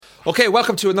Okay,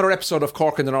 welcome to another episode of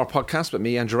Cork in the North podcast with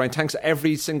me, Andrew Ryan. Thanks to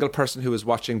every single person who is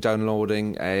watching,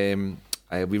 downloading.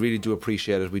 We really do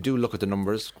appreciate it. We do look at the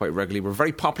numbers quite regularly. We're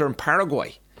very popular in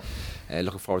Paraguay.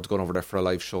 Looking forward to going over there for a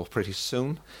live show pretty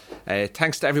soon.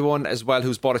 Thanks to everyone as well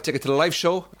who's bought a ticket to the live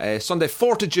show. Sunday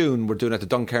 4th of June, we're doing it at the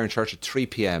Duncairn Church at 3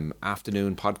 p.m.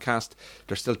 afternoon podcast.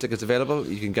 There's still tickets available.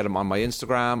 You can get them on my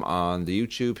Instagram, on the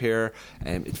YouTube here.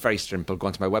 It's very simple. Go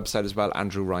onto my website as well,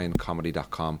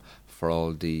 andrewryancomedy.com, for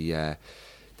all the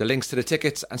links to the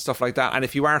tickets and stuff like that. And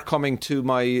if you are coming to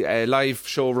my live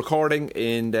show recording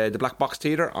in the Black Box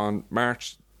Theatre on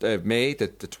May the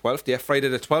 12th, Friday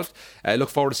the 12th, look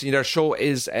forward to seeing you there. Show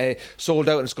is sold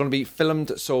out and it's going to be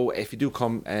filmed, so if you do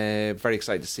come, very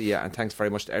excited to see you, and thanks very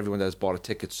much to everyone that has bought a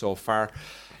ticket so far.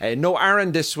 No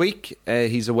Aaron this week,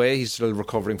 he's away, he's still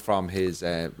recovering from his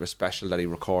special that he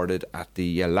recorded at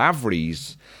the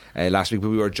Laveries last week, but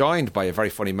we were joined by a very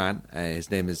funny man.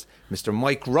 His name is Mr.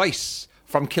 Mike Rice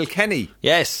from Kilkenny.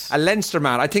 Yes. A Leinster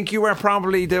man. I think you were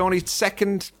probably the only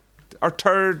second or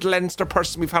third Leinster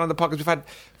person we've had on the podcast.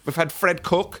 We've had Fred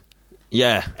Cook.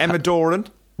 Yeah. Emma Doran.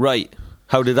 Right.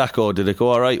 How did that go? Did it go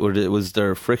all right, or was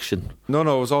there friction? No,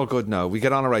 it was all good now. We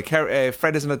get on all right.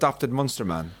 Fred is an adopted Munster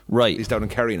man. Right. He's down in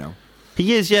Kerry now.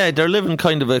 He is, yeah. They're living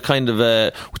kind of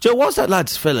a. What was that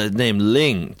lad's fella named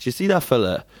Ling? Did you see that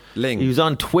fella? Ling. He was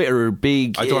on Twitter,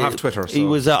 big. I don't have Twitter. So. He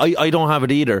was. I don't have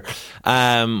it either.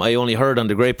 I only heard on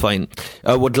the grapevine.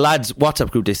 With the lads'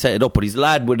 WhatsApp group, they set it up. But he's a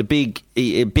lad with a big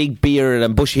beard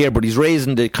and bushy hair. But he's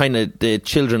raising the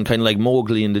children kind of like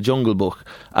Mowgli in the Jungle Book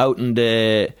out in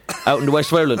the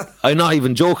West of Ireland. I'm not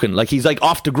even joking. Like, he's like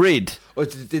off the grid. Oh,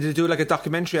 did he do like a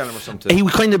documentary on him or something? He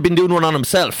kind of been doing one on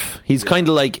himself. He's kind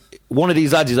of like one of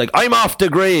these lads. He's like, I'm off the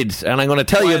grid, and I'm going to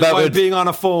tell you about it. Being on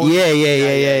a phone.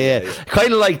 Yeah.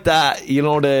 Kind of like that, you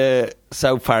know, the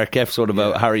South Park episode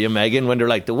about Harry and Meghan when they're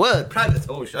like, the world privacy.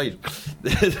 Oh, shite.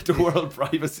 The world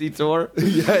privacy tour.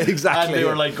 Yeah, exactly. And they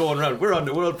were like going around, we're on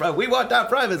the world privacy. We want that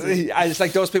privacy. And it's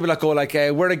like those people that go like,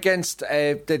 we're against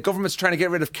the government's trying to get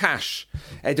rid of cash.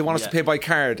 They want us to pay by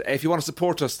card. If you want to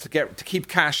support us to keep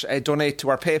cash, donate to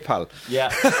our PayPal.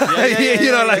 Yeah.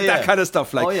 You know, that kind of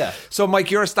stuff. Like, oh, yeah. So, Mike,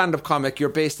 you're a stand-up comic. You're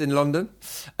based in London.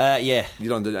 Yeah.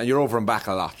 London, and you're over and back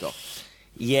a lot, though.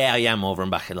 Yeah, I am over and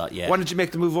back a lot. Yeah. When did you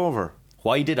make the move over?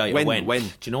 Why did I? When?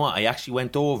 Do you know what? I actually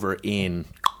went over in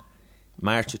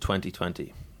March of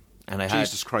 2020, and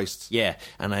Jesus Christ. Yeah,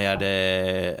 and I had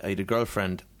a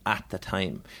girlfriend at the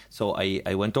time, so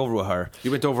I went over with her. You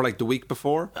went over like the week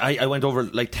before? I went over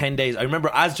like 10 days. I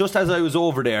remember just as I was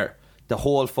over there, the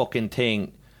whole fucking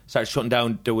thing started shutting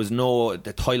down. There was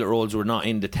the toilet rolls were not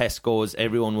in the Tesco's.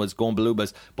 Everyone was going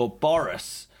balubas. But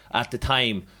Boris at the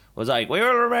time was like, we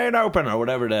will remain open, or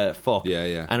whatever the fuck. Yeah.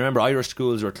 And I remember Irish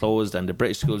schools were closed and the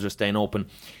British schools were staying open.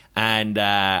 And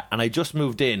I just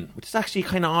moved in, which is actually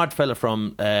kind of odd fella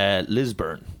from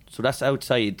Lisburn. So that's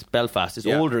outside Belfast. This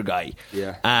older guy.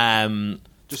 Yeah.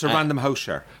 Just a random house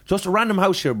share. Just a random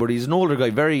house share, but he's an older guy.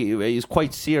 He's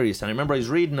quite serious. And I remember I was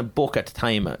reading a book at the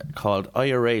time called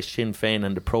IRA, Sinn Féin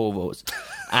and the Provos.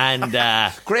 And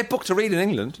great book to read in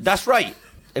England. That's right.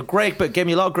 A great book, gave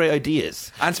me a lot of great ideas.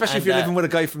 And especially if you're living with a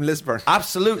guy from Lisburn.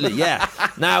 Absolutely, yeah.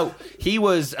 Now, I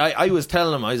was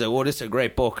telling him, I was like, oh, this is a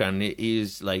great book. And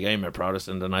he's like, I'm a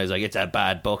Protestant. And I was like, it's a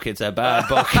bad book.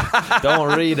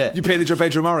 Don't read it. You painted your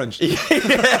bedroom orange. Yeah.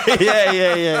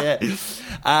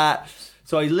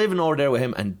 So I was living over there with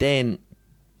him, and then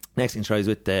next thing, I was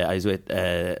with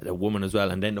a woman as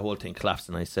well, and then the whole thing collapsed,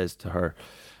 and I says to her,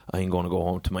 I ain't going to go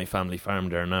home to my family farm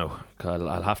there now, because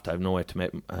I'll have to have nowhere to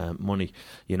make money,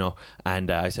 you know. And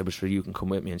I said, but sure, you can come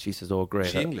with me. And she says, oh, great.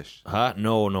 Is she English?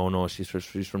 No,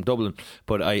 she's from Dublin.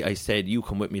 But I said, you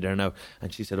come with me there now.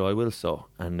 And she said, oh, I will so.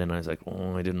 And then I was like,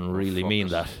 oh, I didn't really mean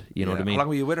that. You know what I mean? How long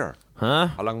were you with her? Huh?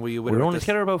 How long were you with her? We were only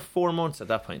together about 4 months at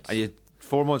that point. Are you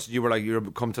 4 months? You were like, you're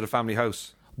come to the family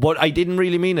house. But I didn't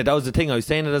really mean it. That was the thing. I was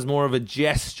saying it as more of a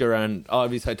gesture, and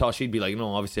obviously I thought she'd be like,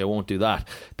 no, obviously I won't do that.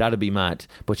 That'd be mad.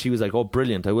 But she was like, oh,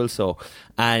 brilliant, I will so.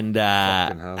 And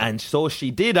so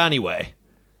she did anyway.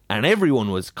 And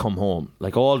everyone was come home,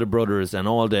 like all the brothers and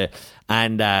we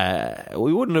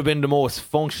wouldn't have been the most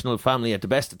functional family at the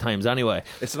best of times anyway.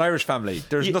 It's an Irish family.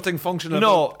 There's nothing functional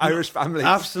about Irish families.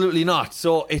 Absolutely not.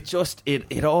 So it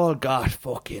all got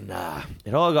fucking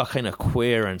it all got kind of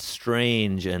queer and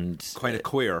strange and kind of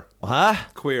queer. Huh?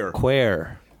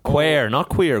 Queer. Queer, not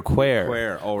queer, queer.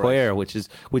 Queer, all right. Queer, which is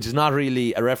not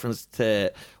really a reference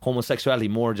to homosexuality,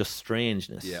 more just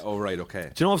strangeness. Yeah, oh right,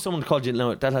 okay. Do you know if someone called you,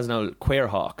 no, that has now queer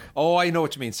hawk? Oh, I know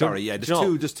what you mean, sorry, yeah.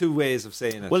 There's two ways of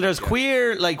saying it. Well, there's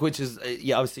queer, like, which is,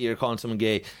 obviously you're calling someone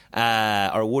gay,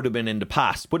 or would have been in the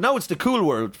past, but now it's the cool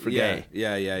word for gay.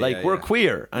 Yeah. Like, we're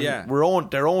queer, and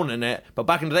they're owning it, but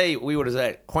back in the day, we would have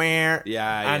said queer,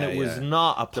 and it was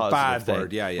not a positive bad thing.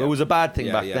 word, It was a bad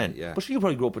thing back then. Yeah. But you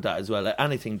probably grew up with that as well, like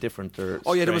anything different or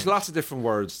Oh yeah, there was lots of different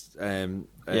words,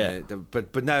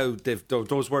 but now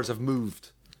those words have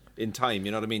moved in time,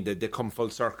 you know what I mean? They come full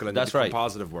circle and that's they become right.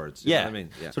 positive words. You know what I mean?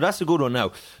 Yeah. So that's a good one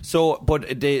now. So,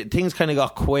 but the things kind of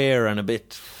got queer and a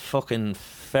bit fucking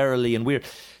ferally and weird. Do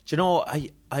you know,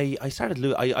 I started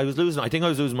I was losing. I think I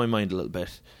was losing my mind a little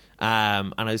bit,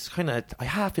 and I was I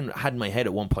half had in my head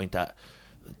at one point that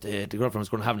the girlfriend was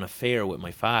going to have an affair with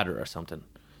my father or something.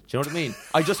 Do you know what I mean?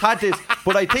 I just had this,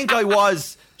 but I think I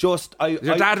was just. Is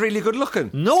your dad really good looking?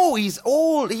 No, he's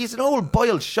old. He's an old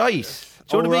boiled shite.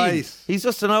 Do you know what I mean? He's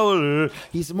just an old.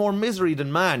 He's more misery than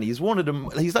man. He's one of them.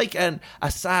 He's like a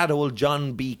sad old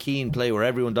John B. Keane play where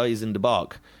everyone dies in the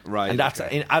bog. Right. And that's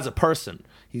as a person.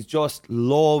 He just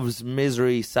loves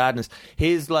misery, sadness.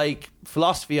 His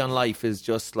philosophy on life is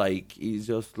just he's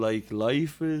just like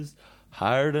life is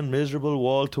hard and miserable,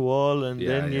 wall to wall, and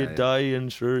then you die,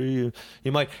 and sure you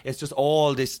might. It's just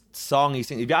all this song he's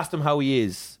singing. If you asked him how he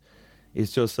is,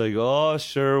 it's just like, oh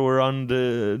sure, we're on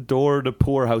the door of the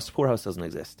poorhouse. Poorhouse doesn't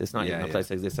exist. It's not even a place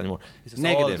that exists anymore. It's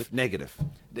just negative.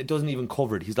 It doesn't even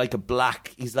cover it. He's like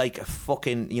he's like a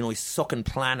fucking, he's sucking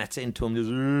planets into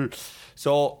him.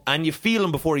 So, and you feel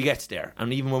him before he gets there.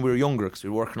 And even when we were younger, because we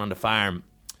were working on the farm,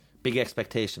 big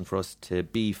expectation for us to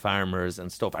be farmers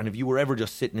and stuff. And if you were ever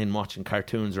just sitting in watching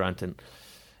cartoons or anything,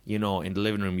 in the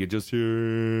living room, you're just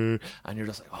here, and you're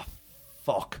just like, oh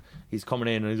fuck, he's coming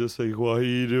in, and he's just like, what are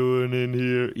you doing in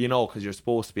here? Because you're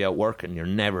supposed to be out working. You're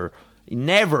never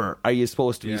are you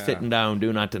supposed to be sitting down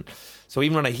doing nothing. So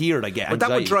even when I hear it, I get anxiety. But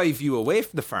that would drive you away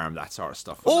from the farm, that sort of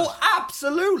stuff. Oh,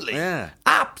 absolutely. Yeah.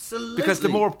 Absolutely. Because the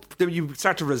more you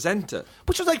start to resent it.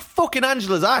 Which was like fucking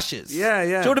Angela's Ashes. Yeah. Do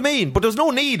you know what I mean? But there's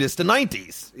no need. It's the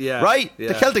 90s. Yeah. Right? Yeah.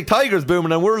 The Celtic Tiger's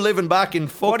booming and we're living back in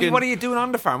fucking... What are you doing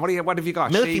on the farm? What have you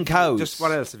got? Milking cows. Just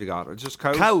what else have you got? Just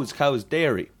cows? Cows,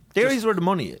 dairy. Dairy's where the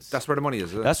money is. That's where the money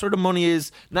is it? That's where the money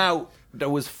is. Now, there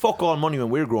was fuck all money when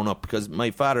we were growing up because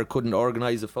my father couldn't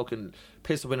organise a fucking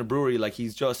piss up in a brewery. Like,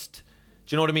 he's just...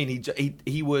 Do you know what I mean?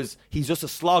 He's just a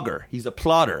slogger. He's a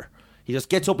plodder. He just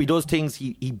gets up, he does things,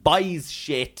 he buys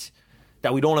shit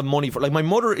that we don't have money for. Like, my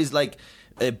mother is like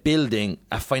building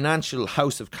a financial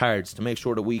house of cards to make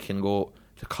sure that we can go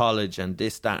to college and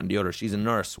this, that and the other. She's a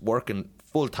nurse working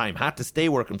full time, had to stay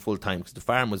working full time because the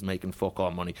farm was making fuck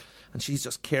all money. And she's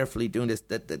just carefully doing this.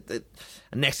 And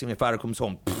next thing my father comes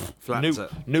home,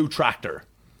 new tractor.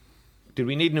 Did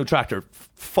we need a new tractor?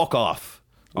 Fuck off.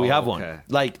 We have one.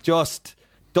 Like, just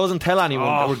doesn't tell anyone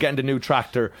that we're getting the new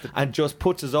tractor and just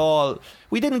puts us all...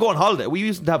 We didn't go on holiday. We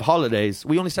used to have holidays.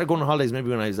 We only started going on holidays maybe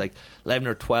when I was like 11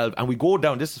 or 12. And we go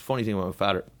down... This is the funny thing about my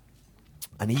father.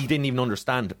 And he didn't even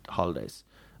understand holidays.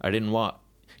 I didn't want...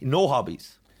 No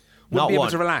hobbies. Wouldn't be able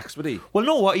to relax, would he? Well,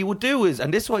 no, what he would do is...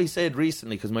 And this is what he said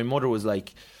recently, because my mother was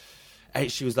like...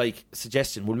 She was like,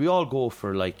 suggestion, will we all go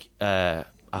for like... a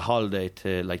holiday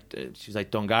to she's like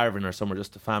Dungarvan or somewhere,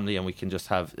 just a family, and we can just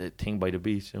have a thing by the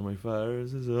beach. And my father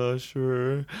says, oh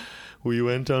sure, we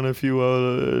went on a few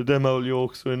them old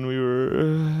yokes when we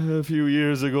were a few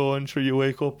years ago, and sure, you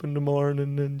wake up in the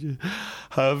morning and you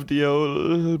have the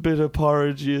old bit of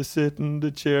porridge, you sit in the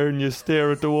chair and you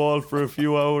stare at the wall for a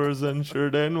few hours, and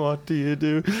sure, then what do you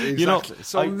do?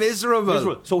 Exactly.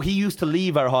 Miserable. So he used to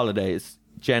leave our holidays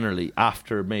generally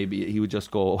after maybe he would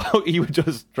just go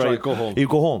try to go home. He'd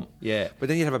go home, yeah. But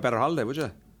then you'd have a better holiday, would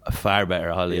you? A far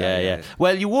better holiday, yeah.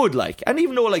 Well, you would, like. And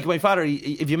even though, like, my father,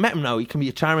 if you met him now, he can be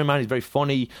a charming man, he's a very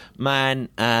funny man,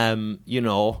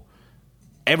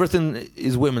 everything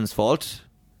is women's fault.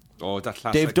 Oh, that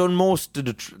classic. They've done most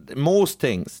of most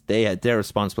things. They're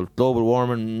responsible. Global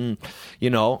warming,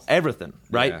 everything,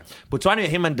 right? Yeah. But so anyway,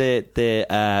 him and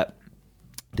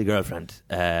the girlfriend.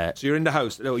 So you're in the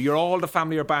house. No, you're all the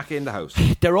family are back in the house.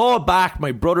 They're all back.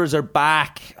 My brothers are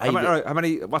back. How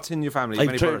many? What's in your family? How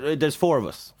many there's four of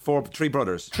us. Three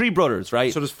brothers. Three brothers,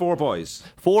 right? So there's four boys.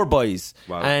 Four boys.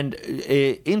 Wow. And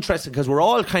interesting because we're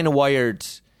all kind of wired.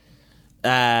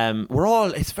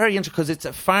 It's very interesting because it's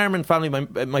a farming family.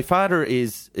 My father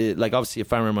is like obviously a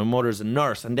farmer. My mother's a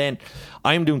nurse, and then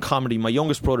I'm doing comedy. My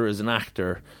youngest brother is an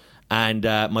actor. And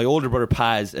my older brother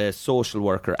Paz, a social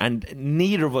worker, and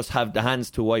neither of us have the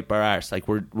hands to wipe our arse. Like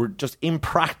we're just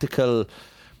impractical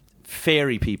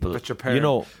fairy people. But your parent, you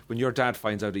know, when your dad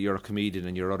finds out that you're a comedian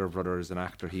and your other brother is an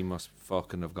actor, he must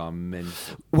fucking have gone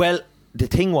mental. well, the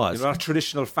thing was, You're not a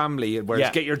traditional family where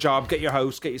it's get your job, get your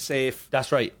house, get you safe.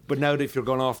 That's right. But now that if you're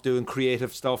going off doing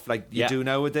creative stuff like you do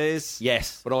nowadays,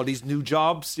 yes, with all these new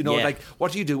jobs, you know, like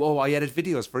what do you do? Oh, I edit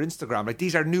videos for Instagram. Like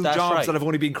these are new jobs that have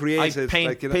only been created. I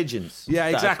paint like, pigeons. Yeah,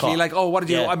 exactly. Like, oh, what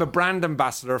do you do? I'm a brand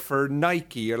ambassador for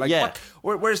Nike. Or like,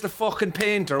 what? Where's the fucking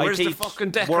painter? Where's the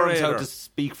fucking decorator? Worms how to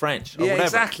speak French. Or whatever.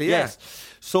 Exactly. Yes.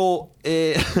 So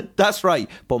that's right.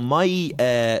 But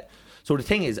my so the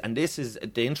thing is, and this is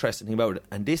the interesting thing about it,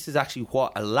 and this is actually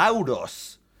what allowed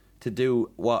us to do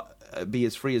be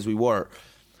as free as we were.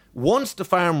 Once the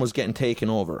farm was getting taken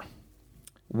over,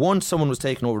 once someone was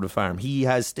taking over the farm, he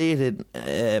has stated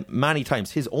many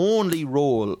times his only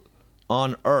role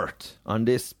on Earth, on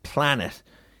this planet,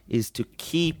 is to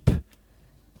keep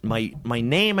my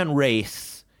name and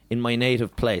race in my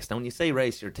native place. Now, when you say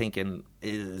race, you're thinking,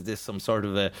 is this some sort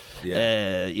of a,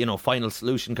 final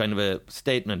solution kind of a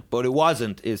statement? But it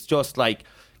wasn't. It's just like,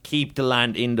 keep the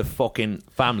land in the fucking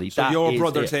family. So your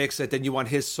brother takes it, then you want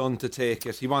his son to take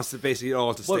it. He wants to basically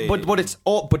all to stay. But it's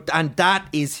all, and that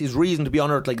is his reason to be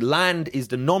on Earth. Like, land is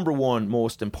the number one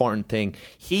most important thing.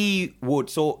 He would,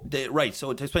 so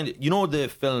to explain it, you know the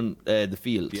film The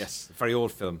Field? Yes, very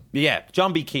old film. Yeah,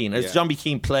 John B. Keane. It's John B.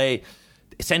 Keane play.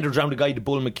 Centered around a guy, the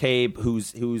Bull McCabe,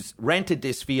 who's rented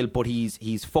this field, but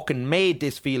he's fucking made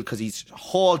this field because he's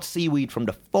hauled seaweed from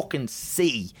the fucking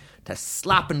sea to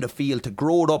slap in the field to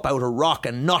grow it up out of rock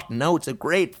and nothing. Now it's a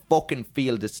great fucking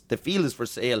field. The field is for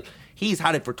sale. He's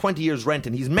had it for 20 years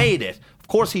renting. He's made it. Of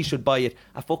course he should buy it.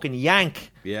 A fucking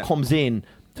Yank comes in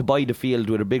to buy the field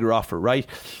with a bigger offer, right?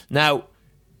 Now,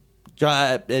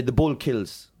 the Bull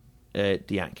kills the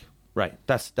Yank. Right.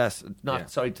 That's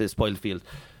not sorry to spoil the field.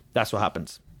 That's what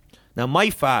happens. Now, my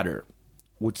father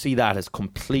would see that as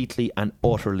completely and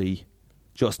utterly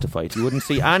justified. He wouldn't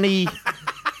see any.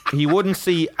 He wouldn't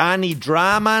see any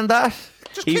drama in that.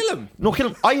 Just kill him. No, kill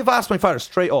him. I have asked my father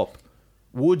straight up,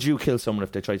 would you kill someone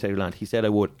if they tried to take your land? He said I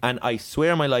would. And I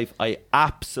swear on my life, I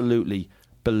absolutely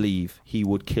believe he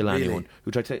would kill anyone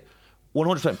who tried to take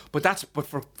 100%. But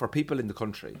for people in the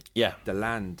country, the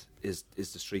land is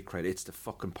the street cred. It's the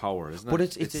fucking power, isn't it? But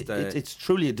it's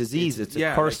truly a disease. It's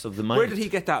a curse of the mind. Where did he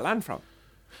get that land from?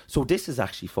 So this is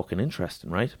actually fucking interesting,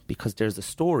 right? Because there's a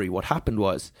story. What happened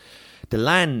was, the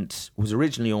land was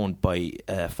originally owned by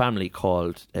a family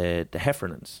called the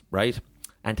Heffernans, right?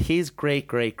 And his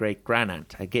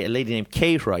great-great-great-grandaunt, a lady named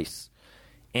Kate Rice,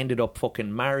 ended up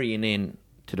fucking marrying in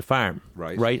to the farm,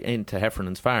 right into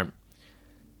Heffernan's farm.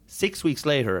 6 weeks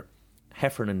later,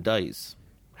 Heffernan dies.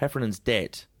 Heffernan's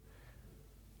dead.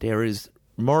 There is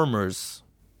murmurs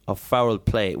of foul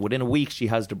play. Within a week, she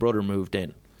has the brother moved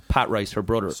in. Pat Rice, her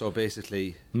brother. So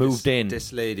basically, moved in.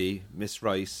 This lady, Miss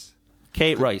Rice.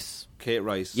 Kate Rice.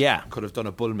 Could have done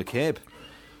a Bull McCabe.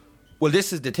 Well,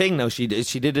 this is the thing now. She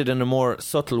did it in a more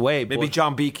subtle way. Maybe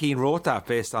John B. Keane wrote that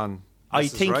based on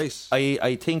Mrs. Rice.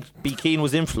 I think B. Keane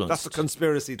was influenced. That's a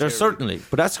conspiracy theory. There's certainly.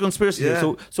 But that's a conspiracy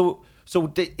theory. So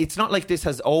it's not like this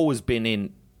has always been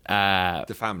in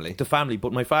the family.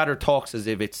 But my father talks as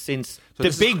if it's since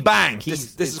the Big Bang.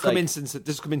 This has come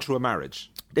in through a marriage.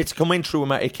 It's come in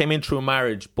through it came in through a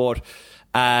marriage, but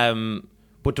the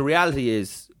reality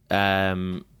is,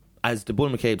 as the Bull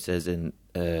McCabe says in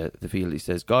the field, he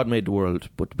says, God made the world,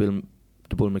 but the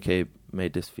Bull McCabe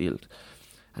made this field.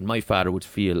 And my father would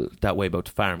feel that way about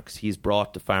the farm because he's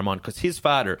brought the farm on. Because his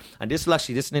father, and this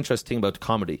is an interesting thing about the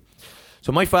comedy.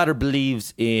 So my father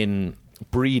believes in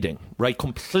breeding, right?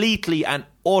 Completely and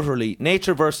utterly.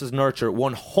 Nature versus nurture,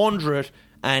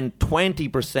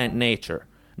 120% nature.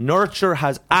 Nurture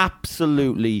has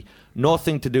absolutely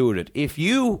nothing to do with it. If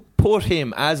you put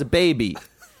him as a baby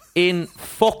in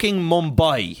fucking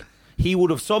Mumbai, he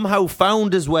would have somehow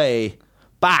found his way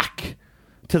back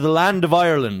to the land of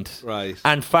Ireland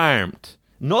and farmed.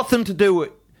 Nothing to do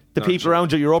with the people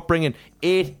around you, your upbringing.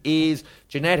 It is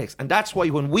genetics. And that's why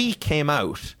when we came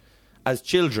out as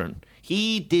children,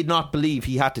 he did not believe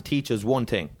he had to teach us one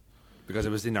thing. Because it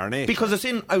was in our nature. Because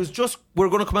we're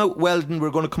going to come out welding,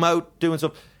 we're going to come out doing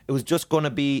stuff. It was just going to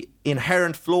be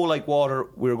inherent flow like water.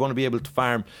 We were going to be able to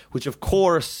farm, which of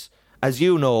course, as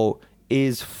you know,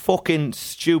 is fucking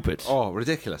stupid. Oh,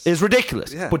 ridiculous. It's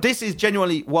ridiculous. Yeah. But this is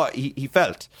genuinely what he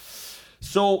felt.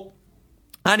 So,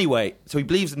 anyway, so he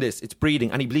believes in this. It's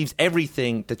breeding. And he believes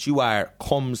everything that you are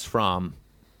comes from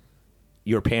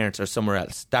your parents or somewhere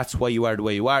else. That's why you are the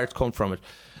way you are. It's come from it.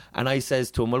 And I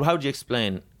says to him, well, how do you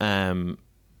explain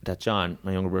that John,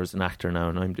 my younger brother, is an actor now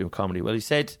and I'm doing comedy? Well, he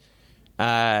said,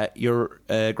 your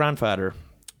grandfather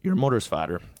your mother's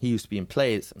father, he used to be in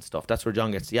plays and stuff. That's where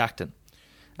John gets the acting.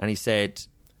 And he said,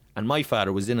 and my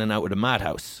father was in and out of the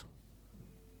madhouse.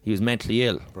 He was mentally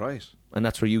ill. Right. And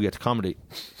that's where you get to comedy.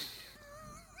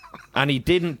 And he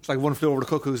didn't... It's like One Flew Over the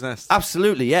Cuckoo's Nest.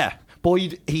 Absolutely, yeah. But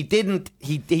he didn't...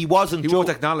 He wasn't... He won't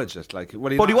acknowledge it. Like,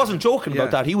 but he wasn't joking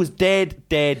about that. He was dead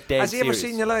Has he ever serious.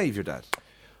 seen you live, your dad?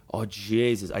 Oh,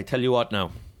 Jesus. I tell you what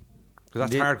now. Because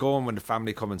that's hard going when the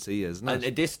family come and see you, isn't it?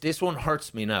 And this one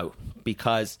hurts me now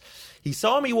because he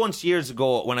saw me once years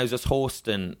ago when I was just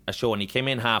hosting a show, and he came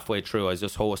in halfway through. I was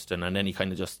just hosting, and then he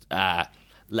kind of just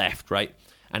left, right?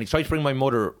 And he tried to bring my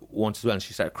mother once as well, and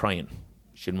she started crying.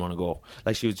 She didn't want to go.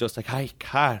 Like, she was just like, I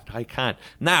can't.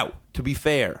 Now, to be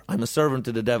fair, I'm a servant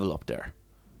to the devil up there.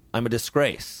 I'm a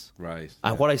disgrace. Right.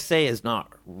 And what I say is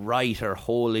not right or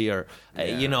holy or,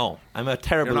 you know, I'm a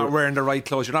terrible... You're not wearing the right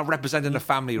clothes. You're not representing the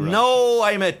family right. No,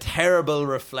 I'm a terrible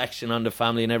reflection on the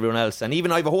family and everyone else. And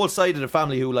even I have a whole side of the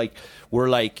family who, like, were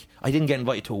like, I didn't get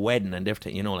invited to a wedding and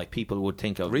everything, you know, like, people would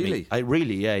think of me.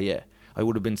 Really? Yeah. I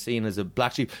would have been seen as a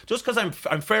black sheep. Just because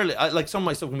I'm fairly... like, some of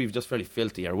my stuff can be just fairly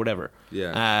filthy or whatever.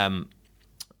 Yeah.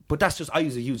 But that's just... I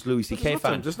was a huge Louis C.K.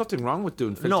 fan. There's nothing wrong with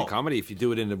doing filthy comedy if you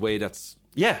do it in a way that's...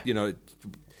 Yeah. You know...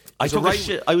 I was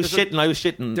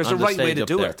shitting. There's a right way to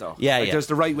do it, though. Yeah. There's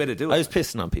the right way to do it. I was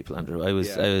pissing on people, Andrew. I was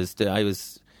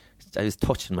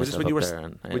touching myself up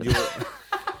there.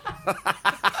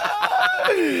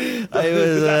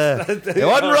 It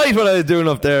wasn't right what I was doing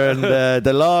up there, and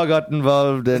the law got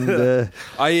involved, and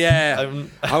I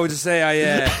would just say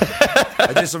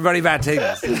I did some very bad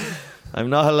things. I'm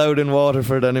not allowed in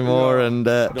Waterford anymore, and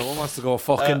no one wants to go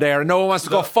fucking there. No one wants to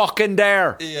go fucking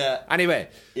there. Yeah. Anyway,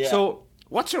 so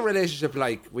what's your relationship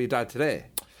like with your dad today?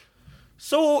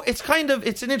 So it's an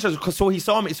interesting, because so he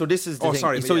saw me. So this is the thing.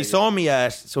 Sorry, he saw me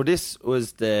at. So this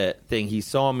was the thing. He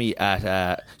saw me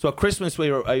at. So at Christmas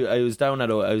I was down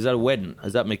at I was at a wedding. I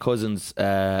was at my cousin's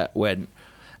wedding,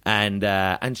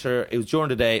 and sure, it was during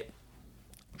the day,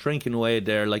 drinking away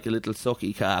there like a little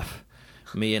sucky calf.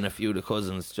 Me and a few of the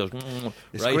cousins just...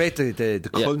 It's great the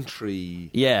country...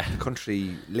 Yeah. The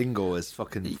country lingo is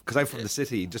fucking... Because I'm from the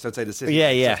city, just outside the city.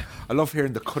 Yeah. I love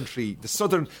hearing the country... The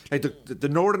southern... Like the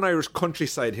Northern Irish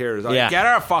countryside here is like, get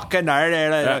our fucking...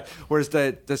 Whereas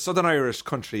the Southern Irish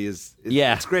country is...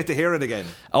 It's great to hear it again.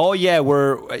 Oh, yeah,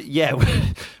 we're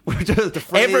just... The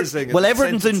phrasing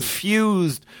everything's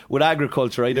infused with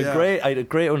agriculture. I had a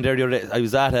great one there the other day. I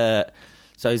was at a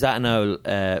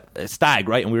stag,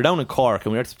 right? And we were down in Cork,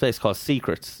 and we were at this place called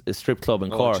Secrets, a strip club in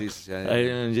Cork. Jesus,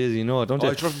 you know it, don't you?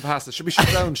 I drove past it. Should be shut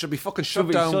down. Should be fucking shut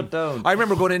down. I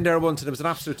remember going in there once, and it was an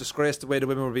absolute disgrace the way the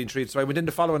women were being treated. So I went in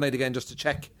the following night again just to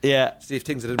check, see if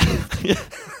things had improved.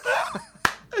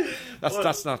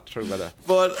 That's not true, by the way.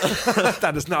 But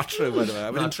that is not true, by the way. I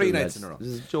went in 3 nights in a row. This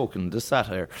is joking, just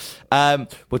satire.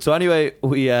 But so anyway,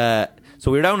 we were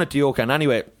down at the Yoke, and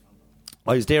anyway,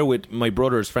 I was there with my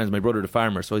brother's friends, my brother the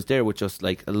farmer, so I was there with just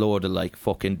like a load of like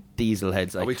fucking diesel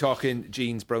heads. Like, are we talking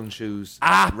jeans, brown shoes?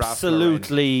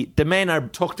 Absolutely. The men are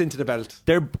tucked into the belt.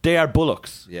 They are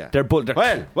bullocks. Yeah. They're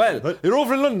well, you're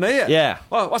over in London, are you? Yeah.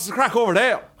 Well, what's the crack over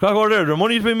there? There's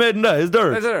money to be made in that, is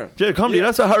there? Is there? Yeah, comedy,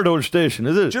 that's a hard old station,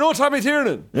 is it? Do you know Tommy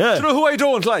Tiernan? Yeah. Do you know who I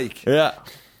don't like? Yeah.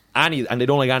 And they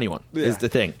don't like anyone, is the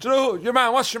thing. Do you know your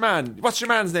man? What's your man? What's your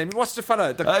man's name? What's the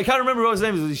fella? I can't remember what his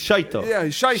name is. He's shite though. Yeah,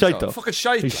 he's shite though. Fucking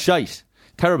shite. He's shite.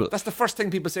 Terrible. That's the first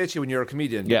thing people say to you when you're a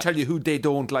comedian. They tell you who they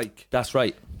don't like. That's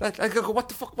right. I go, what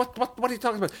the fuck? What are you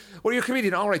talking about? Well, you're a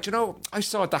comedian. All right, you know, I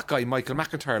saw that guy, Michael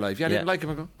McIntyre, live. Yeah, I didn't like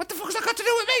him. I go, what the fuck's that got to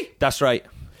do with me? That's right.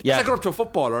 Yeah. It's like go up to a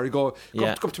footballer, you go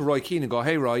up to Roy Keane and go,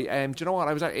 hey Roy, do you know what?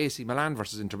 I was at AC Milan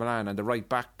versus Inter Milan, and the right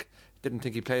back didn't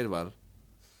think he played well.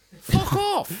 Fuck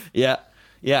off. Yeah.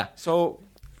 So,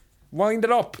 wind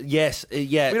it up. Yes,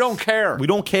 yeah. We don't care. We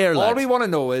don't care, lads. All we want to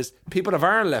know is people of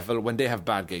our level when they have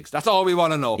bad gigs. That's all we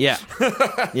want to know. Yeah.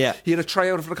 Yeah. He had a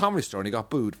tryout for the Comedy Store and he got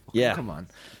booed. Yeah. Come on.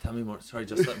 Tell me more. Sorry,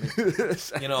 just let me...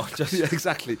 Yeah,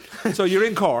 exactly. So you're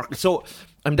in Cork. So,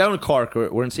 I'm down in Cork.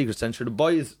 We're in Secret Centre. The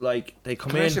boys, like, they come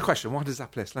in... Can I ask you a question? What is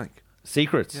that place like?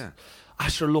 Secrets? Yeah.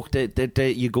 Sure, look,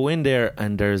 you go in there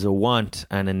and there's a want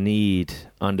and a need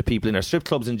on the people in there. Strip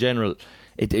clubs in general...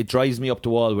 It drives me up the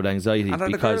wall with anxiety. And are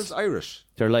the girls Irish?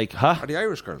 They're like, huh? Are the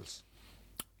Irish girls?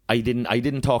 I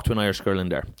didn't talk to an Irish girl in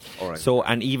there. All right. So,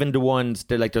 and even the ones,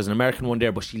 they're like, there's an American one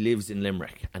there, but she lives in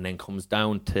Limerick and then comes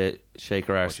down to shake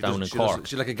her arse down in Cork.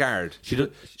 She's like a guard. She's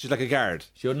like a guard.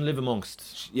 She wouldn't live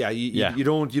amongst. Yeah, you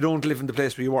don't live in the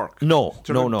place where you work. No.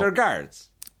 They're guards.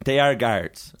 They are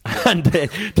guards, and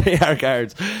they are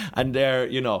guards, and they're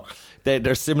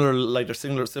they're similar, like they're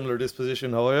similar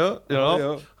disposition. How are you? You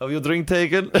know, have you drink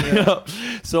taken? Yeah. You know?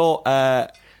 So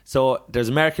So there's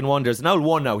American one. There's an old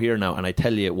one now here now, and I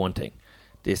tell you one thing.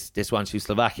 This one, she's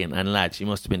Slovakian, and lad, she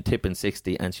must have been tipping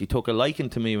 60, and she took a liking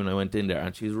to me when I went in there,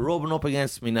 and she's rubbing up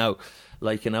against me now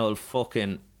like an old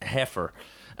fucking heifer.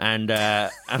 And I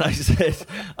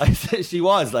said she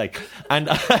was like, and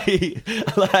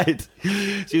lad,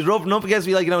 she's rubbing up against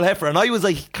me like an old heifer, and I was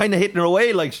like kind of hitting her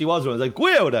away like she was. I was like, go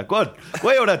out that, go out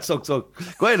that, suck, go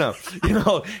out now, you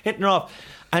know, hitting her off.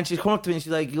 And she's come up to me and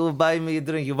she's like, you'll buy me a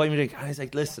drink, And I was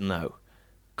like, listen now,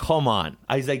 come on.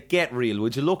 I was like, get real.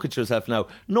 Would you look at yourself now?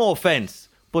 No offence,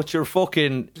 but you're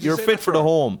fit for the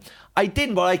home. I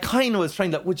didn't, but I kind of was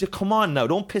trying that. Would you come on now?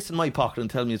 Don't piss in my pocket and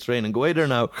tell me it's raining. Go out there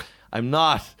now. I'm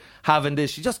not having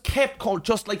this. She just kept calling,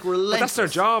 just like relentless. But that's their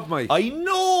job, Mike. I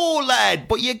know, lad,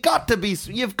 but you've got to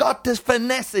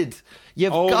finesse it. She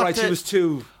was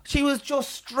too... She was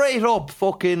just straight up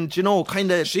fucking, you know, kind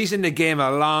of... She's in the game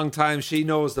a long time. She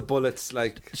knows the bullets,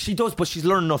 like... She does, but she's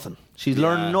learned nothing. She's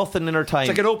learned nothing in her time. It's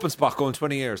like an open spot going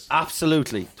 20 years.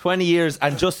 Absolutely. 20 years,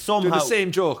 and just somehow... Do the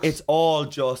same jokes. It's all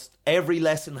just... Every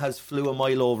lesson has flew a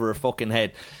mile over her fucking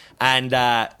head. And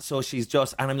so she's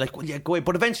just... And I'm like, well, yeah, go away.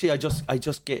 But eventually I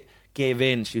just gave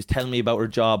in. She was telling me about her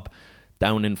job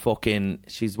down in fucking...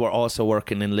 We're also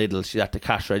working in Lidl. She's at the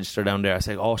cash register down there. I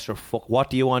said, oh, sure, fuck,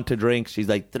 what do you want to drink? She's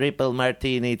like, triple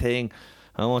martini thing.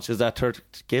 How much is that?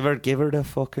 Give her the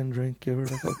fucking drink. Give her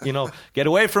the fucking... You know, get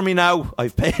away from me now.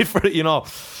 I've paid for it, you know.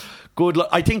 Good luck.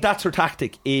 I think that's her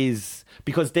tactic, is...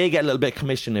 Because they get a little bit of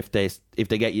commission if they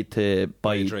get you to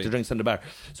buy the drinks in the bar.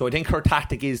 So I think her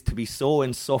tactic is to be so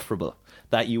insufferable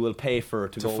that you will pay for her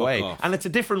to go away. Off. And it's a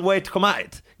different way to come at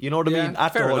it. You know what I mean?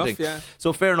 At fair the whole enough, thing. yeah.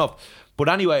 So fair enough. But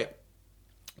anyway,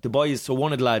 the boys, so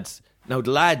one of the lads... Now, the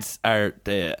lads are...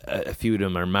 a few of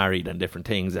them are married and different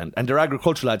things. And they're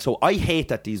agricultural lads. So I hate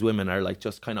that these women are like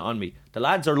just kind of on me. The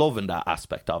lads are loving that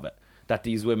aspect of it. That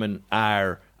these women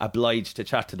are obliged to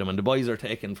chat to them, and the boys are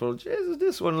taking full. Jesus,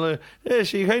 this one,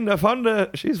 she's fond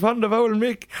of old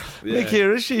Mick. Mick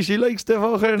here, is she? She likes the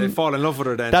fucking. They fall in love with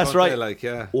her then. That's right. They, like,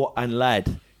 yeah. Oh, and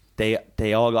lad,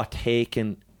 they all got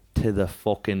taken to the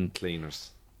fucking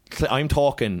cleaners. I'm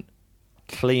talking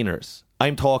cleaners.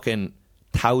 I'm talking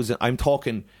thousand. I'm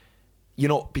talking, you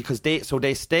know, because they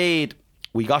stayed.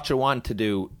 We got your one to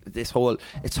do this whole...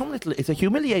 It's a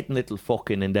humiliating little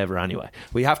fucking endeavour anyway.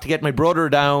 We have to get my brother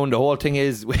down. The whole thing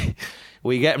is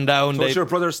we get him down. So it's your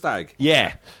brother's stag?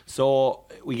 Yeah. So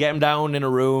we get him down in a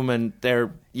room and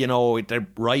they're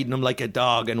riding him like a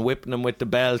dog and whipping him with the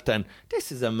belt. And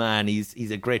this is a man.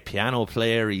 He's a great piano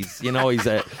player. He's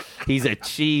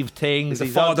achieved things.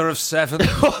 He's a father of 7.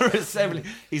 Father of 7.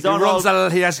 He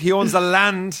owns the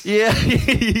land. Yeah,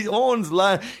 he owns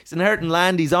land. He's inheriting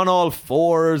land. He's on all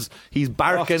fours. He's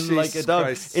barking like a dog.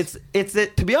 Christ. It's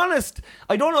to be honest,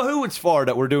 I don't know who it's for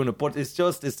that we're doing it, but it's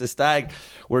the stag.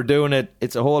 We're doing it.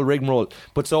 It's a whole rigmarole.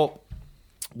 But so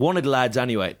one of the lads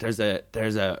anyway, there's a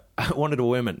one of the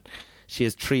women, she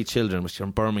has 3 children, but she's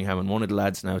from Birmingham, and one of the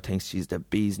lads now thinks she's the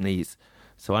bee's knees.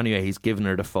 So anyway, he's given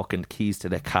her the fucking keys to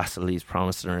the castle. He's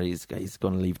promising her he's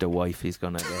going to leave the wife. He's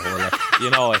going to, you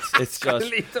know, it's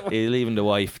just he's leaving the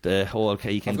wife. The whole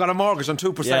he can. I've got a mortgage on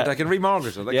 2%. Yeah. I can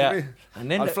remortgage it. And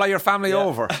then I'll fly your family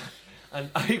over. And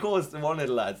I goes to one of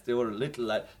the lads, the other little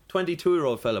lad,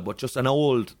 22-year-old fella, but just an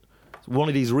old, one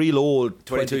of these real old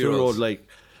 22-year-old like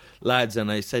lads.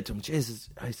 And I said to him, Jesus,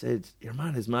 I said, your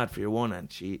man is mad for your one, and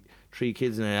 3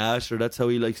 kids, and I asked her, that's how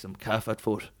he likes them, calf at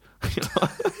foot. You know?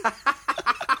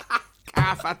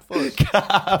 Calf at foot.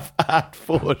 Calf at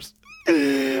foot. One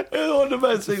of the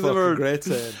best things I've heard. Great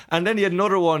saying. And then he had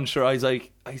another one, sure. I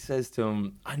says to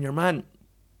him, and your man,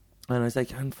 and I was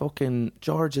like, and fucking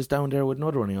George is down there with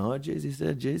another one. Oh, jeez, he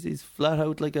said, jeez, he's flat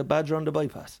out like a badger on the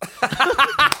bypass.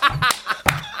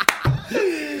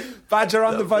 Badger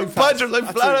on the bypass. Badger, like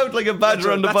flat out like a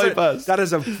badger on the bypass. That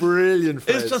is a brilliant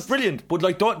phrase. It's just brilliant. But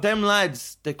like them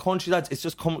lads, the country lads, it's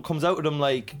just comes out of them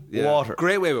like water.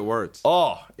 Great way with words.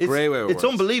 Oh, great way with it's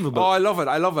words. unbelievable. Oh, I love it.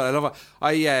 I love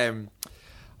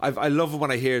it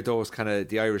when I hear those kind of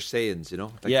the Irish sayings, you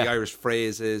know, like the Irish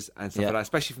phrases and stuff like that,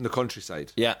 especially from the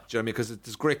countryside. Yeah, do you know what I mean? Because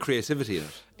there's great creativity in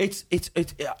it.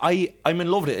 I'm in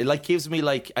love with it. It like gives me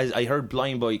like, as I heard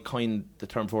Blind Boy coined the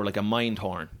term for, like a mind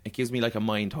horn. It gives me like a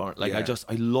mind horn. Like I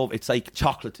love. It's like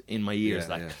chocolate in my ears.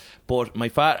 But my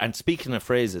father. And speaking of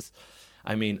phrases,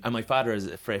 I mean, and my father is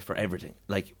a phrase for everything.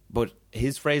 Like, but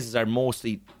his phrases are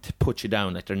mostly to put you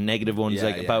down. Like they're negative ones,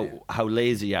 about how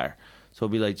lazy you are. So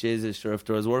it'd be like, Jesus, sure, if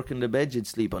there was work in the bed, you'd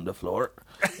sleep on the floor.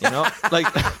 You know? Like,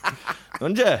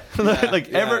 wouldn't you?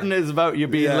 Everything is about you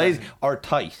being lazy or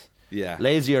tight. Yeah.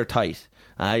 Lazy or tight.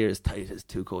 You're as tight as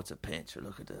 2 coats of paint. Sure,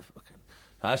 look at the fucking...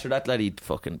 Sure, that laddie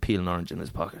fucking peel an orange in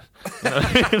his pocket.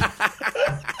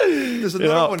 There's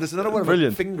another one. There's another one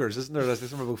brilliant. about fingers, isn't there? There's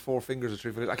something about 4 fingers or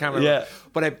 3 fingers. I can't remember. Yeah.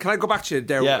 But can I go back to you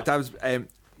there? Yeah. That was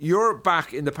you're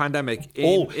back in the pandemic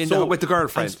with the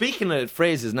girlfriend. I'm speaking of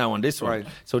phrases now on this one. Right.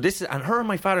 So this is, and her and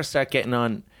my father start getting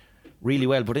on really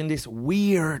well, but in this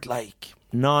weird, like,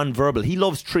 non-verbal. He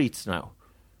loves treats now.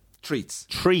 Treats,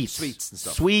 Sweets and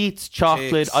stuff. Sweets,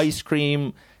 chocolate, Cakes. ice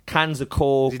cream, cans of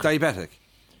Coke. Is he diabetic?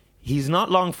 He's not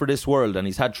long for this world, and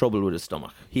he's had trouble with his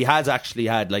stomach. He has actually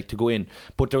had, like, to go in.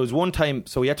 But there was one time,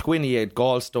 so he had to go in, he had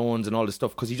gallstones and all this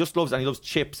stuff, because he just loves, and he loves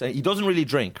chips, and he doesn't really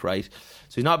drink, right?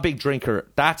 So he's not a big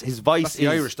drinker. That's his vice. That's the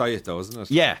Irish diet, though, isn't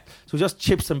it? Yeah. So just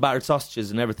chips and battered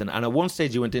sausages and everything. And at one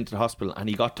stage, he went into the hospital, and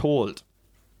he got told,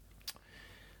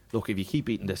 look, if you keep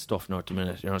eating this stuff now at the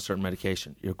minute, you're on a certain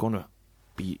medication, you'll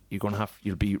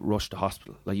be rushed to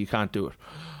hospital. Like, you can't do it.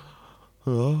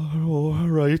 Oh,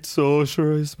 right, so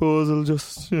sure, I suppose I'll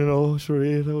just, sure,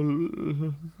 eat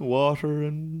water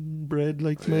and bread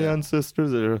like my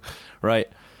ancestors. Right.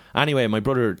 Anyway, my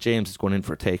brother James is going in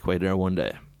for a takeaway there one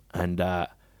day, and Dad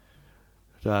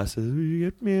says, will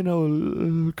you get me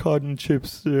cod and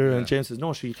chips there? And James says,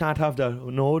 no, sure, you can't have that.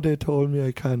 Oh, no, they told me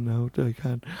I can now. I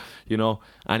can.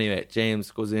 Anyway,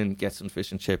 James goes in, gets some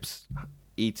fish and chips,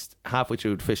 eats halfway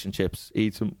through the fish and chips,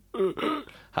 eats them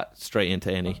straight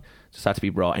into any. Just had to be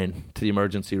brought in to the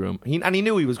emergency room. He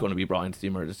knew he was going to be brought into the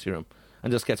emergency room,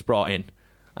 and just gets brought in,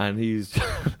 and he's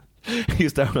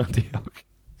down on the yoke.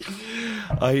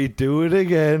 I do it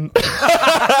again.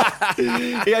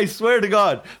 Yeah, I swear to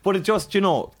God. But it just,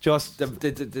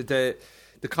 The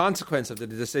consequence of the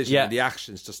decision and the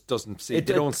actions just doesn't see it.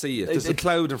 They don't see it. There's a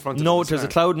cloud in front of them. No, there's a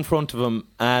cloud in front of him.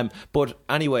 But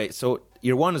anyway, so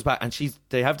your one is back, and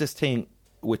they have this thing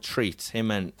with treats, him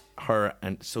and her,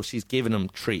 and so she's giving him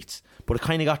treats. But it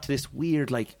kind of got to this weird,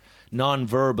 like,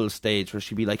 non-verbal stage where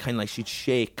she'd be like, kind of like, she'd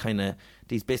shake kind of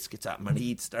these biscuits at him, and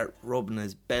he'd start rubbing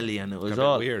his belly, and it was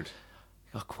all weird.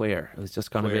 It got queer. It was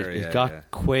just kind of Queer, it got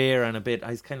queer and a bit.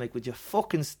 I was kind of like, would you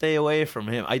fucking stay away from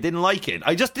him? I didn't like it.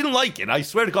 I just didn't like it. I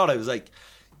swear to God, I was like,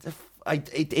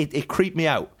 it creeped me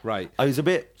out. Right. I was a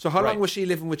bit. So how long was she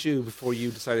living with you before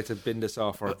you decided to bin this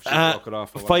off or walk it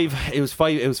off? It was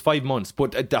 5 months.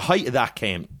 But the height of that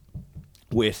came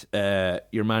with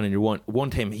your man and your one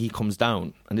time he comes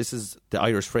down, and this is the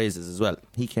Irish phrases as well.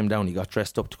 He came down. He got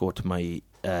dressed up to go to my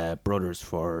brother's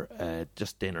for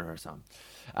just dinner or something.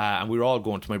 And we were all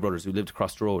going to my brother's who lived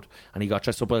across the road, and he got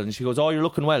dressed up well, and she goes, oh, you're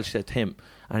looking well, she said to him.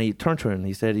 And he turned to her and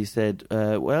he said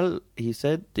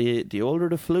the older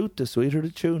the flute, the sweeter the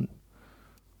tune.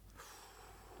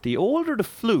 The older the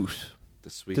flute, the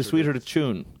sweeter the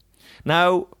tune.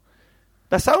 Now,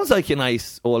 that sounds like a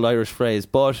nice old Irish phrase,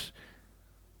 but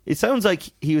it sounds like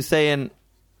he was saying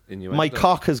my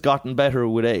cock has gotten better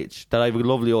with age, that I have a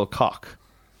lovely old cock.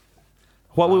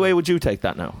 What way would you take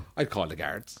that now? I'd call the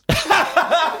guards.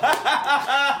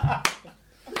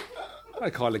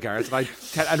 I'd call the guards, and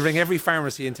I'd ring every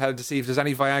pharmacy and tell them to see if there's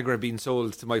any Viagra being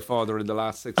sold to my father in the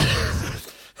last 6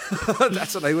 months.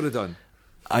 That's what I would have done.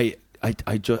 The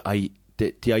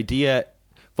idea of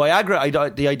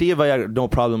Viagra, no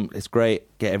problem. It's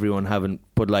great. Get everyone having,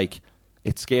 but like,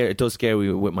 it does scare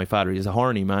me with my father. He's a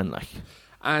horny man, like.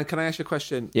 And can I ask you a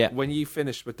question? Yeah. When you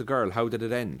finished with the girl, how did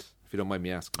it end? If you don't mind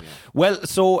me asking. Yeah. Well,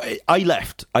 so I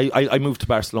left. I moved to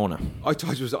Barcelona. I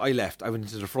thought it was I left. I went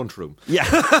into the front room. Yeah.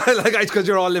 Because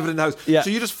you're all living in the house. Yeah. So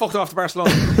you just fucked off to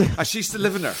Barcelona. And she's still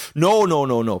living there?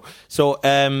 No. So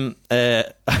I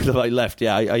left,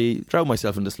 yeah. I drowned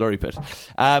myself in the slurry pit.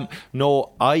 I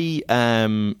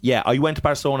went to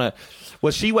Barcelona.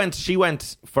 Well, she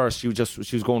went first. She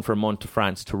was going for a month to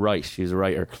France to write. She's a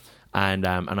writer. And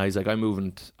I was like, I'm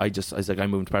moving to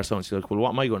Barcelona. She's like, well,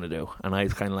 what am I going to do? And I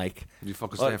was kind of like, you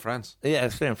fucking stay in France? Yeah,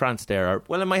 stay in France there.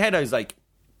 Well, in my head, I was like,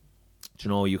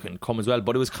 you can come as well.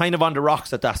 But it was kind of on the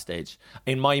rocks at that stage.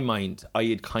 In my mind, I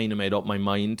had kind of made up my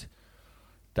mind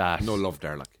that no love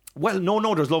there, like. Well,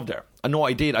 no, there's love there. No,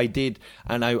 I did,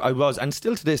 and I was, and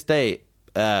still to this day,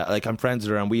 like, I'm friends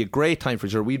with her, and we had a great time for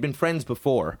each other. We'd been friends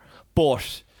before,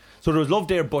 but so there was love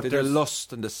there, but there's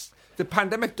lust and this. The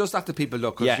pandemic does that to people,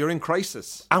 look, because you're in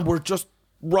crisis. And we're just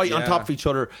right on top of each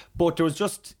other. But there was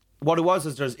just, what it was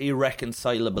is there's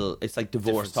irreconcilable, it's like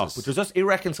divorce talk, but there's just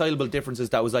irreconcilable differences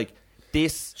that was like,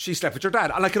 this. She slept with your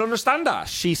dad, and I can understand that.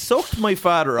 She sucked my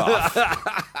father off.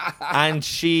 And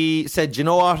she said, you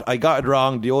know what, I got it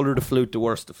wrong. The older the flute, the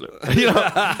worse the flute.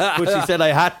 But she said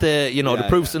I had to, the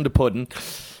proof's in the pudding.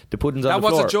 The pudding's on the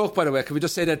floor. That was a joke, by the way. Can we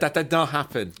just say that did not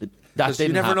happen? That didn't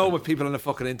you never happen. know with people on the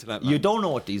fucking internet, man. You don't know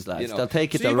what these lads. You know. They'll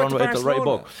take it. So you They'll went run to with it. They'll write a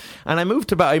book. Barcelona. And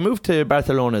I moved to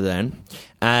Barcelona then,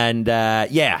 and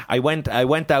I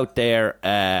went out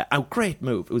there. Great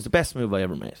move. It was the best move I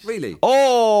ever made. Really?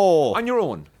 Oh, On your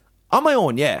own? on my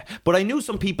own, yeah. But I knew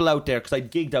some people out there because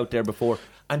I'd gigged out there before,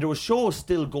 and there were shows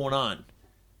still going on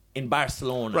in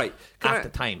Barcelona Right. at the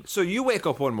time. So you wake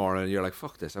up one morning and you're like,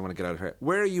 fuck this, I want to get out of here.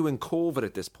 Where are you in COVID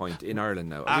at this point in Ireland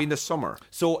now? I mean, the summer.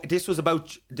 So this was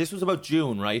about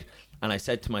June, right? And I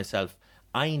said to myself,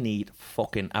 I need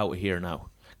fucking out of here now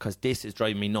because this is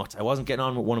driving me nuts. I wasn't getting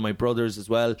on with one of my brothers as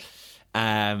well.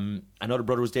 Another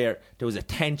brother was there. There was a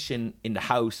tension in the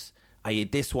house. I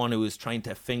had this one who was trying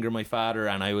to finger my father,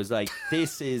 and I was like,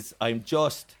 I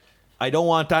don't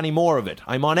want any more of it.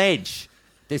 I'm on edge.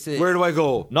 This is Where do I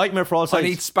go? nightmare for all I sides.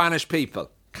 need Spanish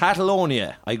people.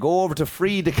 Catalonia. I go over to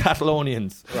free the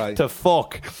Catalonians to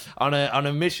fuck on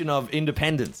a mission of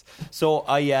independence. So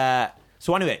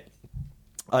anyway,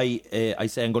 I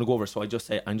say I'm going to go over. So I just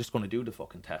say I'm just going to do the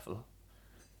fucking TEFL,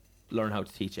 learn how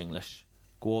to teach English,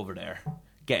 go over there,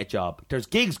 get a job. There's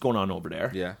gigs going on over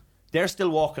there. Yeah. They're still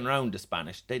walking around the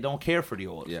Spanish. They don't care for the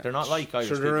old. Yeah. They're not like Irish.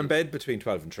 So they're in people. bed between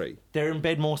 12 and 3. They're in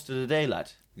bed most of the day,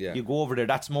 lad. Yeah. You go over there.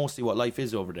 That's mostly what life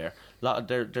is over there.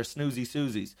 They're snoozy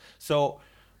Susies. So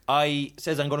I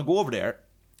says I'm going to go over there,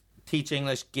 teach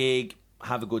English, gig,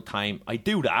 have a good time. I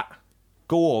do that,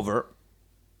 go over,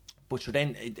 but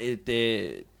then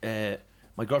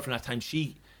my girlfriend at the time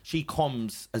she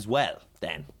comes as well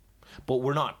then, but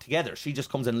we're not together. She just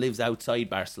comes and lives outside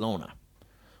Barcelona,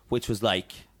 which was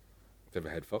like. Bit of a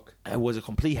head fuck. It was a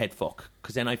complete head fuck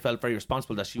because then I felt very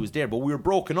responsible that she was there. But we were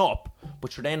broken up.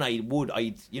 But sure, then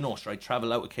I'd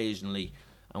travel out occasionally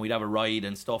and we'd have a ride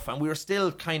and stuff. And we were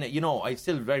still kind of, I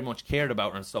still very much cared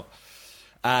about her and stuff,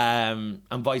 and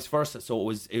vice versa.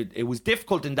 So it was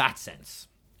difficult in that sense,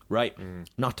 right?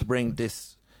 Not to bring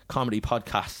this comedy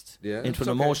podcast into an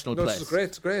emotional place. It's great.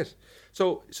 It's great.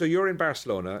 So you're in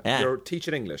Barcelona. Yeah. You're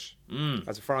teaching English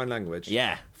as a foreign language.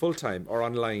 Yeah. Full time or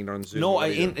online or on Zoom. No,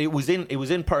 it was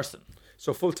in person.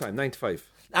 So full time, 9 to 5.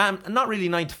 Not really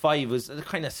 9 to 5. It was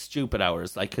kind of stupid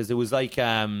hours, like because it was like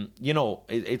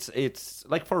it's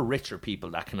like for richer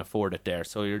people that can afford it there.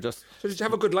 So you're just. So did you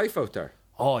have a good life out there?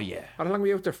 Oh yeah. How long were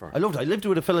you out there for? I loved it. I lived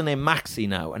with a fella named Maxi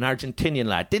now, an Argentinian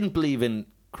lad. Didn't believe in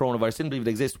coronavirus. Didn't believe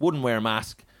it exists. Wouldn't wear a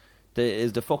mask.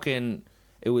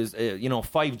 It was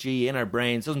 5G in our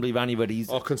brains. Doesn't believe anybody's.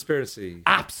 Oh, conspiracy.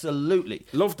 Absolutely.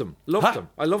 Loved them.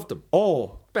 I loved them.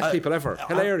 Oh. Best people ever.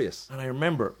 Hilarious. And I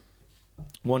remember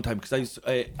one time because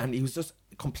and he was just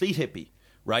a complete hippie,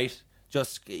 right?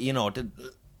 Just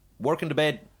working the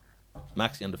bed,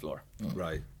 Maxi on the floor,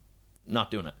 Right.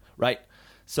 not doing it, right?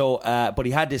 So, but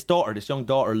he had this young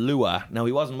daughter, Lua. Now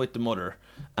he wasn't with the mother.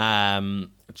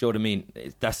 Do you know what I mean?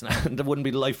 That wouldn't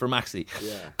be the life for Maxi.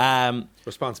 Yeah.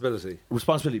 Responsibility.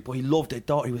 But he loved the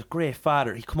daughter. He was a great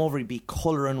father. He'd come over. He'd be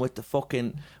colouring with the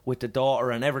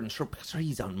daughter and everything. Sure, because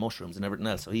he's on mushrooms and everything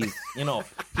else. So he's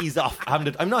he's off.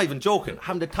 I'm not even joking.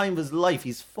 Having the time of his life.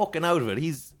 He's fucking out of it.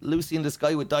 He's Lucy in the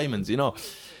Sky with Diamonds.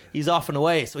 He's off and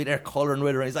away. So he's there colouring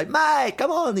with her. And he's like, Mate, come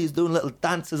on. He's doing little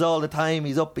dances all the time.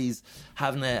 He's up. He's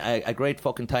having a great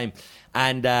fucking time.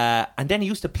 And then he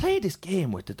used to play this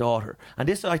game with the daughter. And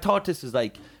I thought this was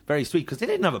like very sweet because they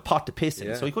didn't have a pot to piss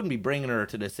in. So he couldn't be bringing her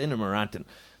to the cinema or anything.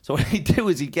 So what he'd do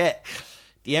is he'd get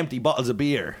the empty bottles of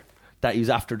beer that he was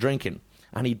after drinking.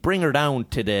 And he'd bring her down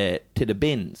to the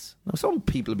bins. Now, some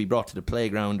people would be brought to the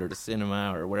playground or the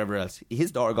cinema or wherever else.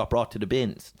 His daughter got brought to the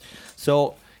bins.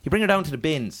 So he'd bring her down to the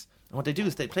bins. And what they do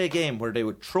is they play a game where they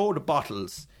would throw the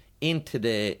bottles into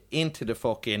the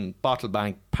fucking bottle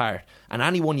bank part. And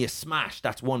any one you smash,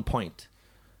 that's 1 point.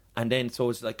 And then, so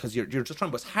it's like, because you're just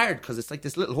trying, but it's hard because it's like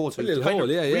this little hole. So little it's kind hole, of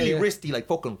really yeah. risky, like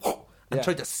fucking, and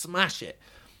try to smash it.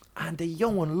 And the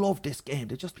young one loved this game.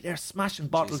 They'd just be there smashing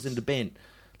bottles in the bin.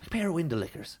 Like a pair of window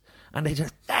lickers. And they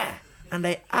just, and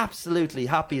they absolutely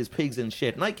happy as pigs and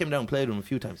shit. And I came down and played with them a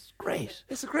few times. Great.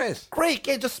 It's great. Great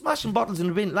game, just smashing bottles in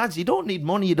the bin. Lads, you don't need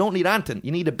money, you don't need anything.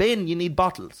 You need a bin, you need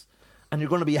bottles. And you're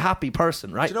going to be a happy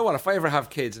person, right? Do you know what? If I ever have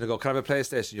kids and I go, can I have a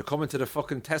PlayStation? You're coming to the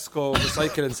fucking Tesco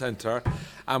recycling centre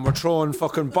and we're throwing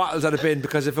fucking bottles at a bin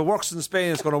because if it works in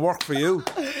Spain, it's going to work for you.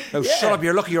 Now, shut up.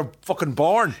 You're lucky you're fucking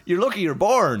born. You're lucky you're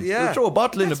born. Yeah. You throw a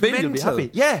bottle in a bin, you'll be happy.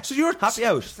 Yeah. So you're happy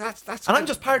out. That's and I'm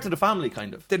just part of the family,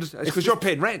 kind of. Because you're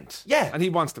paying rent. Yeah. And he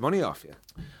wants the money off you.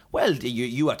 Well,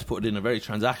 you had to put it in a very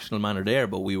transactional manner there,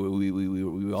 but we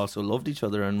also loved each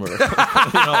other and we're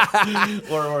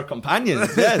we're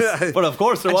companions. Yes, but of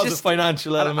course there was a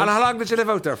financial element. And how long did you live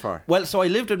out there for? Well, so I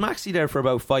lived with Maxi there for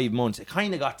about 5 months. It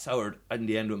kind of got soured in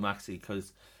the end with Maxi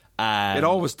because It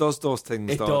always does those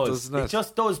things, doesn't it? It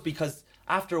just does, because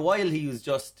after a while he was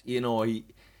just,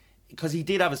 because he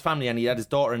did have his family and he had his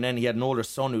daughter, and then he had an older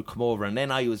son who'd come over, and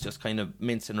then I was just kind of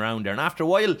mincing around there. And after a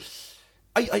while,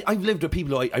 I've lived with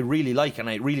people who I really like and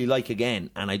I really like again,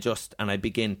 and I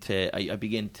begin to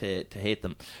hate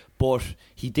them. But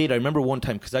he did. I remember one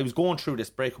time, because I was going through this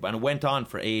breakup, and it went on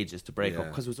for ages to break up,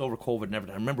 because it was over COVID and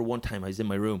everything. I remember one time I was in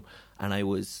my room and I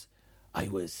was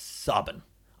sobbing.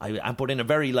 I put in a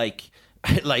very like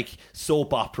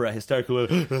soap opera hysterical,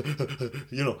 Do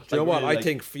you know what? Really, I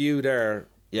think for you there,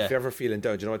 if you're ever feeling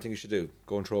down, do you know what I think you should do?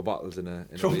 Go and throw bottles in a bin.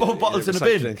 In a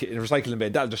recycling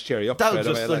bin. That'll just cheer you up. That'll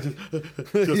just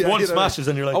one smashes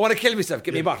and you're like, I want to kill myself.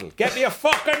 Give me a bottle. Get me a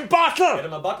fucking bottle. Get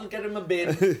him a bottle. Get him a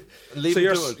bin. Leave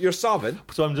so you're sobbing.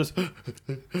 So I'm just, but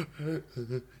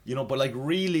like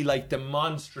really like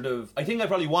demonstrative. I think I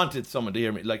probably wanted someone to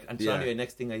hear me. Like, and so anyway,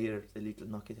 next thing I hear is a little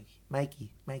knock. Like, Mikey.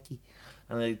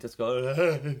 And I just go,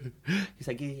 he's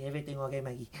like, everything okay,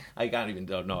 Maggie? I can't even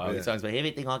don't know how it sounds, but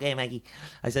everything okay, Maggie?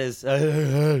 I says,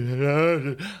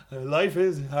 life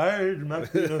is hard,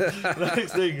 Maxie.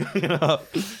 Next thing,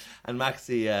 And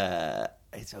Maxie,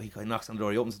 so he knocks on the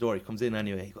door, he opens the door, he comes in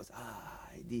anyway, he goes,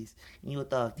 you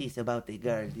talk this about this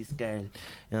girl,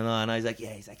 and I was like,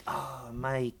 he's like,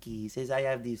 Mikey, he says, I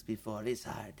have this before, this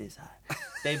hard.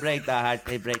 They break the heart,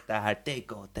 they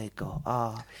go.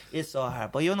 It's so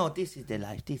hard, but this is the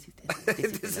life, this is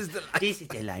the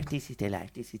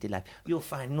life. You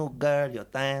find new girl, you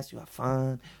dance, you have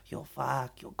fun, you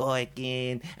fuck, you go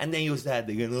again, and then you start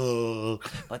again,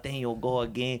 but then you go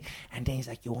again, and then he's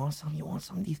like, you want some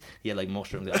of these? Yeah, like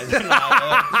mushrooms.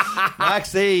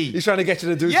 Maxie, he's trying to get you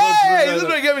to do drugs. Yeah, he's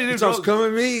trying to get me to do drugs. Come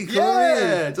with me.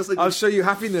 Just like I'll show you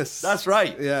happiness. That's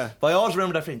right. Yeah. But I always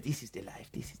remember that friend. This is the life.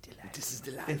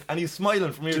 And he's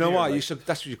smiling from ear to ear. Do you know what? Like,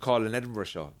 that's what you call an Edinburgh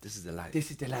show. This is the life.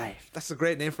 That's a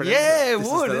great name for it. Yeah, this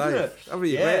it would, is the isn't life. it? That would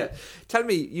be great. Tell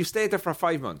me, you stayed there for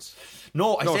 5 months.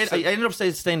 No, I ended up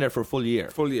staying there for a full year.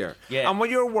 Yeah. And when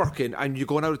you're working and you're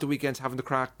going out at the weekends having the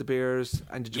crack, the beers,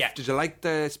 and did you like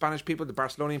the Spanish people, the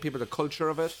Barcelonian people, the culture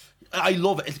of it? I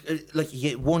love it. Like, you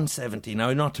get 170.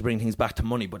 Now, not to bring things back to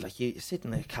money, but like you sit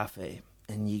in a cafe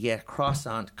and you get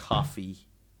croissant, coffee,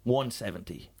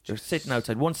 170. You're sitting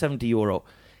outside, €170.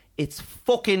 It's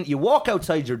fucking, you walk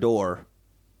outside your door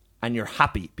and you're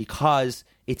happy because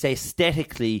it's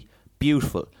aesthetically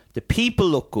beautiful. The people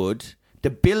look good. The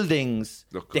buildings,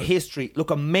 the history look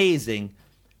amazing.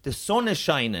 The sun is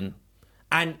shining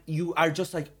and you are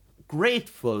just like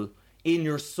grateful in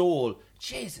your soul.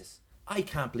 Jesus, I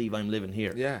can't believe I'm living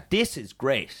here. Yeah. This is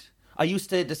great.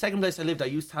 The second place I lived, I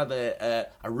used to have a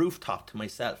rooftop to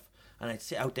myself. And I'd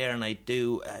sit out there and I'd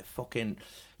do I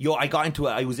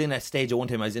was in a stage at one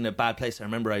time, I was in a bad place. I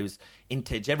remember I was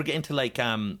into, did you ever get into like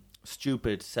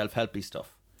stupid self-helpy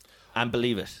stuff? And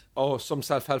believe it. Oh, some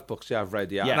self-help books, I've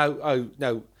read, And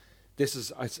now this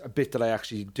is a bit that I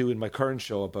actually do in my current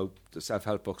show about the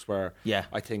self-help books where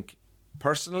I think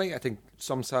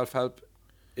some self-help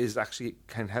is actually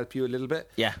can help you a little bit.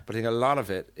 Yeah. But I think a lot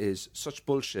of it is such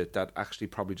bullshit that actually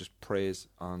probably just preys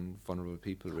on vulnerable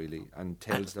people, really, and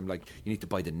tells them, like, you need to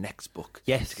buy the next book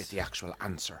to get the actual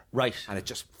answer. Right. And it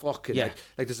just fucking... Yeah.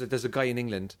 Like there's a guy in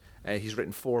England, he's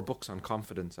written 4 books on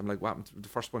confidence. I'm like, what happened? The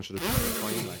first one should have done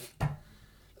it. Like,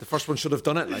 the first one should have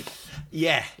done it, like...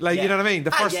 Yeah. Like, you know what I mean?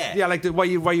 The first... why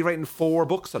are you writing 4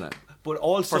 books on it? But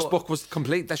also... First book was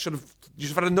complete. You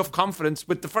should have had enough confidence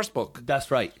with the first book. That's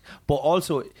right. But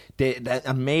also,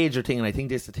 a major thing, and I think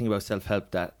this is the thing about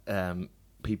self-help that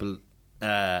people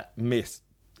miss,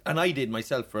 and I did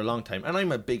myself for a long time, and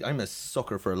I'm a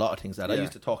sucker for a lot of things that I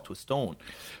used to talk to a stone.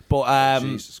 But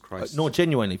Jesus Christ. No,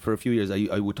 genuinely, for a few years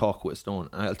I would talk with a stone.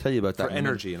 I'll tell you about that. For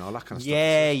energy and all that kind of stuff.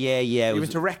 Yeah. You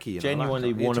into Reiki and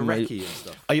genuinely all that one of my Reiki and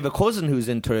stuff. I have a cousin who's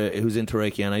into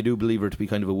Reiki, and I do believe her to be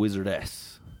kind of a wizardess.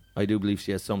 I do believe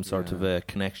she has some sort of a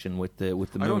connection with the moon.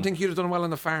 I don't think you'd have done well on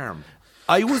the farm.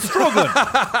 I was struggling.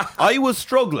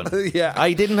 Yeah.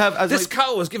 I didn't have... This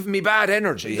cow was giving me bad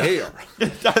energy here.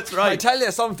 That's right. I tell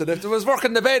you something, if there was work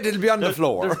in the bed, it'll be on the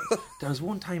floor. There was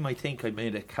one time I think I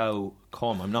made a cow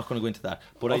come. I'm not going to go into that.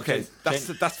 But okay,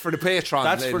 that's for the Patreon.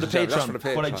 That's for the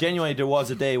Patreon. But genuinely, there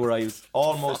was a day where I was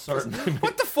almost certain...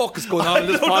 What the fuck is going on in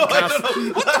this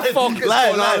podcast? What the fuck is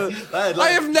going on?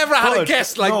 I have never had a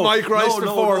guest like Mike Rice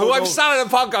before, who I've sat on a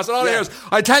podcast and all I hear is,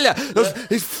 I tell you,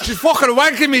 she's fucking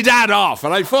wanking me dad off,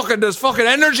 and there's fucking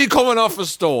energy coming off a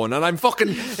stone, and I'm fucking...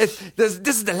 This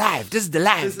is the life.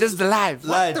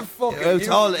 What the fuck? It's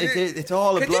all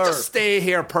a blur. Can you just stay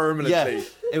here permanently? Yeah.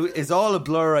 It's all a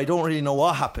blur. I don't really know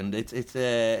what happened.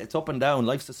 It's up and down.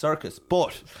 Life's a circus.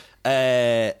 But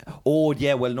Oh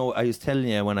yeah, well no, I was telling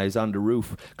you when I was on the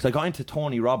roof because I got into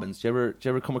Tony Robbins. Do you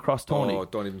ever come across Tony? Oh,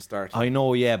 don't even start. I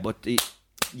know, yeah, but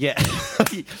yeah,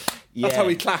 That's how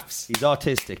he claps. He's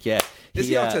autistic, yeah. Is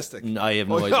he autistic? No, I have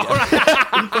no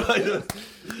idea.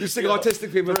 You see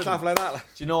autistic people clap like that.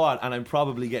 Do you know what? And I'm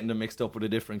probably getting them mixed up with a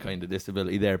different kind of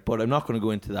disability there, but I'm not going to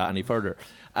go into that any further.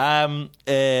 I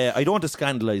don't want to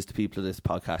scandalise the people of this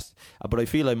podcast, but I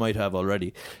feel I might have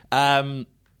already.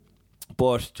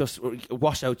 But just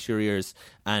wash out your ears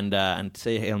and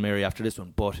say Hail Mary after this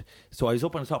one. But so I was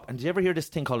up on the top, and did you ever hear this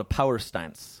thing called a power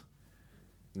stance?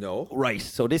 No. Right,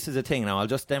 so this is a thing now. I'll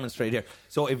just demonstrate here.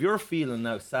 So if you're feeling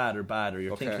now sad or bad, or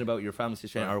you're thinking about your family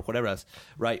situation or whatever else,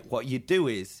 right, what you do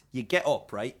is you get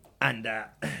up, right, and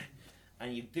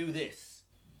you do this.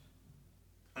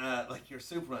 Like you're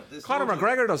Superman. Conor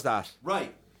McGregor does that.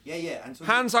 Right, yeah. And so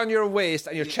hands on your waist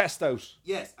and your chest out.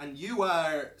 Yes, and you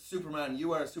are Superman,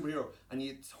 you are a superhero, and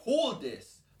you hold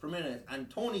this for a minute, and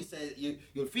Tony says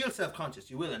you'll feel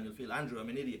self-conscious, you will, and you'll feel, Andrew, I'm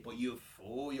an idiot, but you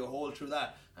hold through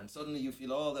that, and suddenly you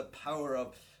feel all the power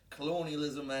of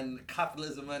colonialism and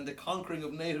capitalism and the conquering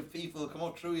of native people come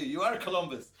up through you. You are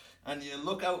Columbus, and you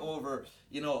look out over,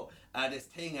 this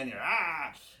thing, and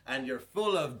and you're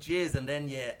full of jizz, and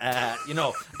then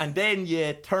and then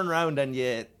you turn around and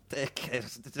you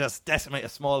just decimate a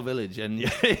small village, and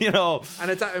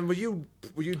And were you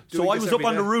doing so I was up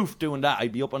on day? the roof doing that.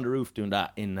 I'd be up on the roof doing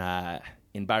that in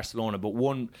Barcelona. But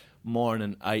one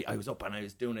morning I was up and I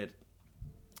was doing it,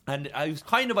 and I was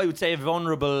kind of, I would say,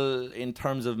 vulnerable in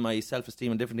terms of my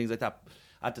self-esteem and different things like that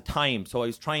at the time. So I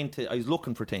was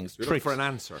looking for things. You're tricks. looking for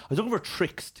an answer. I was looking for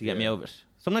tricks to get me out of it.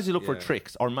 Sometimes you look for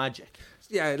tricks or magic.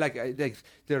 Yeah, like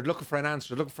they're looking for an answer.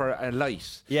 They're looking for a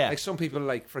light. Yeah. Like some people,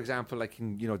 like for example, they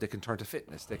can turn to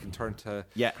fitness. They can turn to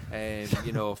they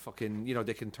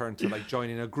can turn to like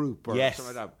joining a group or something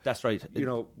like that. That's right.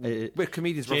 With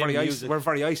comedians, we're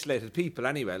very isolated people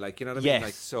anyway. Like what I mean.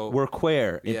 Like, so we're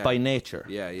queer by nature.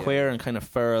 Yeah. Queer and kind of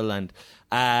feral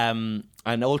and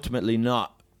ultimately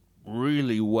not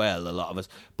really well, a lot of us.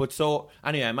 But so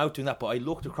anyway, I'm out doing that. But I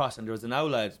looked across and there was an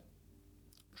old lad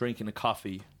drinking a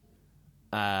coffee.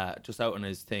 Just out on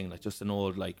his thing, like just an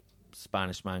old like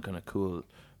Spanish man, kind of cool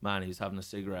man. He was having a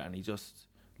cigarette and he just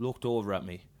looked over at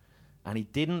me, and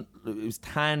it was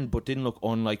tan but didn't look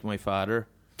unlike my father,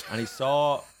 and he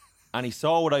saw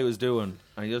what I was doing,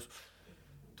 and he just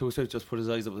put his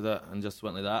eyes up like that and just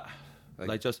went like that,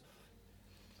 like just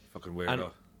fucking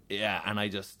weirdo. And I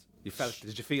just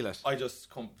did you feel it? I just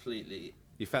completely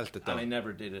felt it though, and I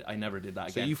never did it that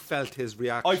again. So you felt his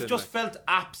reaction. I've just felt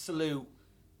absolute.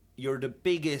 You're the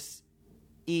biggest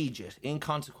idiot,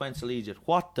 inconsequential idiot.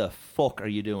 What the fuck are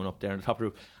you doing up there on the top of the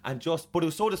roof? But it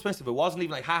was so dismissive. It wasn't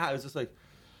even like, haha. It was just like,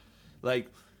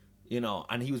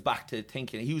 and he was back to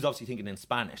thinking. He was obviously thinking in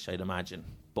Spanish, I'd imagine.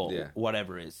 But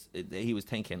whatever he was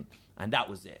thinking. And that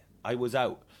was it. I was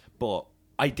out. But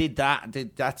I did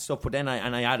that stuff. But then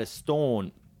I had a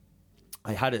stone.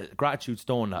 I had a gratitude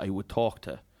stone that I would talk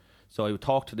to. So I would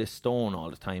talk to this stone all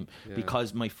the time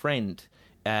because my friend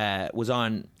was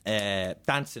on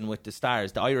Dancing with the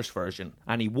Stars, the Irish version,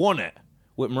 and he won it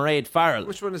with Mairead Farrell.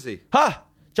 Which one is he?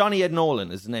 Johnny Ed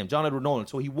Nolan is his name, John Edward Nolan.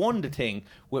 So he won the thing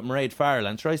with Mairead Farrell,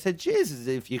 and so I said, Jesus,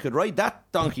 if you could ride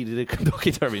that donkey to the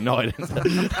Kentucky Derby. No, I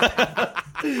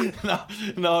didn't.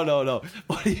 No.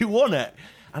 But he won it.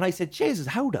 And I said, Jesus,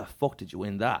 how the fuck did you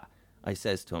win that? I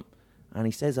says to him. And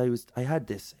he says, I had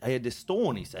this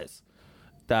stone, he says,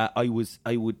 that I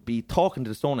would be talking to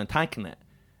the stone and thanking it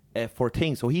for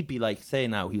things. So he'd be like, say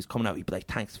now, he was coming out, he'd be like,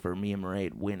 thanks for me and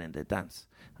Mairead winning the dance.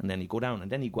 And then he'd go down,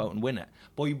 and then he'd go out and win it.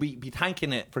 But he'd be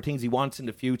thanking it for things he wants in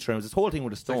the future. And it was this whole thing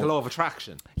with the stone. Like a law of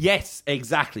attraction. Yes,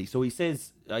 exactly. So I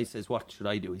says, what should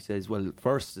I do? He says, well,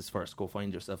 first, go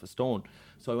find yourself a stone.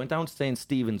 So I went down to St.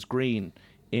 Stephen's Green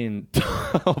in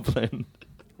Dublin.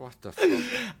 What the fuck?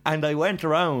 And I went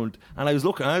around and I was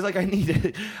looking, and I was like, I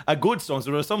need a good stone.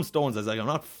 So there were some stones I was like, I'm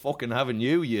not fucking having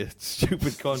you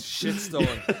stupid cunt. Shit stone.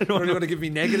 You're only going to give me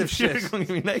negative shit. You're going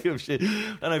to give me negative shit.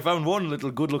 And I found one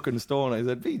little good looking stone. I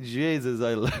said, Jesus,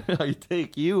 I'll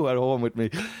take you at home with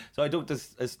me. So I took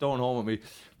a stone home with me.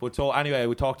 But so anyway, I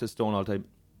would talk to the stone all the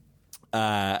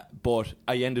time. But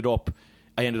I ended up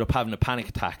having a panic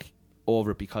attack over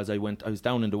it because I was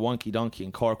down in the Wonky Donkey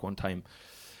in Cork one time.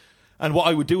 And what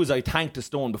I would do is I'd thank the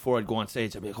stone before I'd go on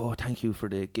stage. I'd be like, oh, thank you for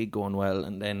the gig going well.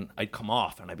 And then I'd come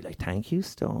off and I'd be like, thank you,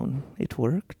 stone. It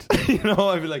worked. I'd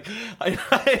be like, I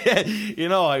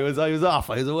was off.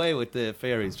 I was away with the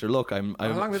fairies. Sure, look, How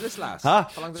long did this last?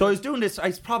 So I was doing this, I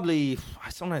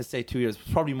sometimes say 2 years,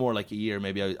 probably more like a year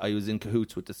maybe. I was in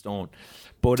cahoots with the stone.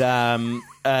 But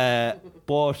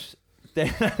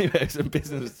then anyway, I was in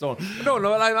business with stone. No,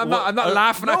 I'm not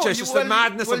laughing at you. It's just the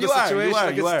madness of the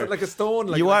situation. You are. Like a stone.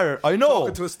 Like, you are. I know.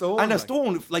 Talking to a stone. And a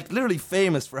stone, like literally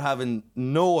famous for having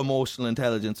no emotional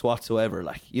intelligence whatsoever.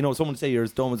 Like, you know, someone say you're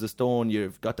as dumb as a stone,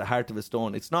 you've got the heart of a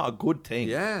stone. It's not a good thing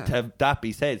to have that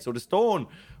be said. So the stone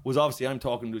was obviously, I'm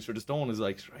talking to, sure, the stone is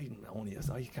like, right, only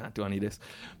this, you can't do any of this.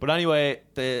 But anyway,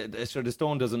 the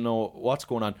stone doesn't know what's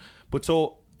going on. But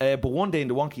one day in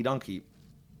the Wonky Donkey,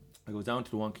 I go down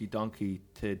to the Wonky Donkey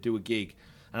to do a gig.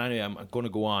 And anyway, I'm going to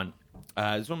go on.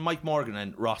 There's when Mike Morgan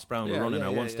and Ross Brown were running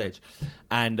at one stage.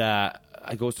 And I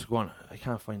goes to go on, I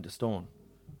can't find the stone.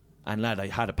 And lad, I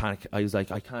had a panic. I was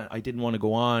like, I didn't want to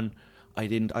go on. I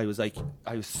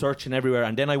was searching everywhere,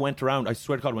 and then I went around, I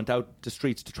swear to God, went out the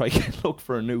streets to try and look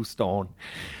for a new stone.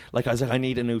 Like, I was like, I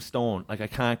need a new stone. Like, I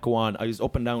can't go on. I was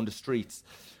up and down the streets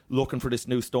looking for this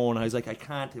new stone. I was like, I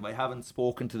can't, if I haven't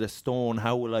spoken to the stone,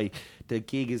 how will I? The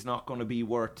gig is not going to be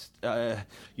worth,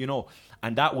 you know.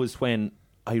 And that was when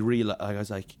I realized, I was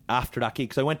like, after that gig,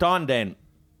 because I went on then,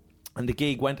 and the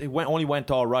gig only went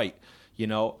all right, you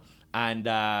know. And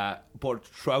but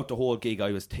throughout the whole gig,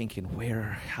 I was thinking,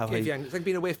 it's like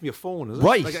being away from your phone, is it?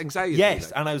 Right. Like anxiety.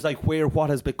 Yes. Like. And I was like, what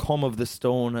has become of the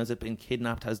stone? Has it been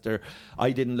kidnapped? But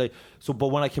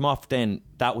when I came off then,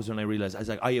 that was when I realised, I was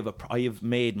like, I have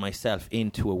made myself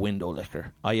into a window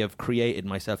licker. I have created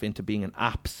myself into being an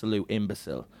absolute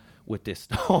imbecile with this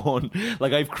stone.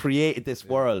 Like, I've created this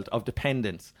world of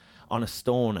dependence on a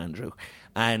stone, Andrew.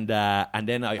 And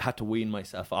then I had to wean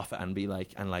myself off it and be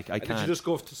like, I can't. Did you just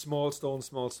go to small stone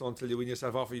till you wean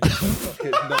yourself off? Or you just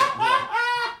fucking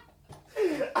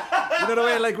you know the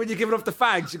way, like when you're giving up the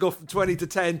fags, you go from 20 to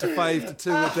 10 to 5 to 2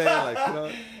 a day, like, you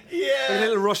know. Yeah. Like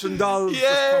little Russian dolls just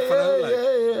popping out,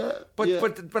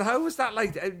 like. But how was that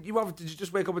like? Did you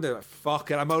just wake up and do like, fuck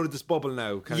it, I'm out of this bubble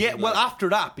now? Well, after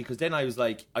that, because then I was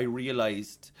like, I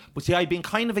realised. But see, I'd been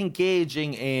kind of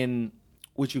engaging in,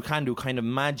 which you can do, kind of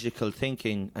magical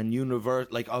thinking and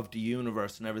of the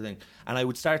universe and everything. And I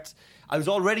was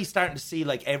already starting to see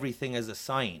like everything as a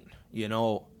sign, you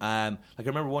know. Like I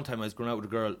remember one time I was going out with a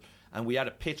girl and we had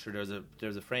a picture.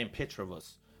 There's a framed picture of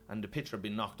us, and the picture had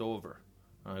been knocked over.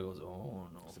 And I goes, oh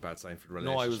no, it's a bad sign for the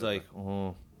relationship. No, I was like,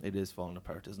 oh, it is falling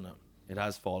apart, isn't it? It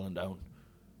has fallen down.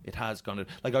 It has gone.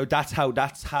 Like that's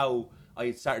how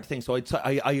I started to think. So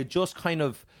I had just kind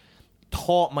of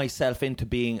taught myself into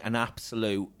being an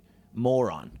absolute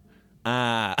moron.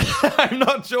 I'm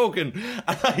not joking.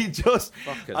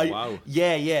 Wow.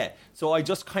 Yeah. So I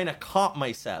just kind of caught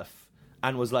myself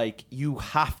and was like,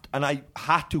 and I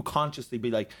had to consciously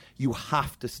be like, you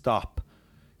have to stop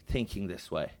thinking this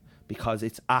way because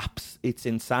it's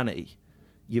insanity.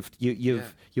 You've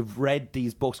read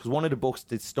these books, because one of the books,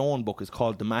 the Stone book, is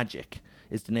called The Magic,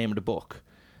 is the name of the book.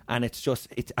 And it's just,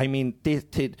 like when they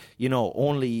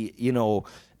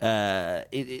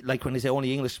say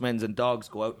only Englishmen and dogs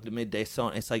go out in the midday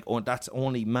sun, it's like, oh, that's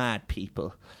only mad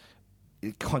people.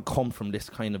 It can't come from this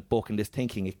kind of book and this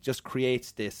thinking. It just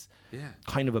creates this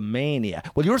kind of a mania.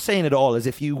 Well, you're saying it all as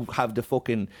if you have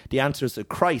the answers to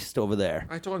Christ over there.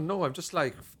 I don't know. I'm just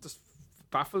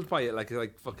baffled by it,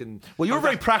 like fucking. Well, you're a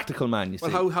very practical man, you see.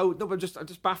 Well, I'm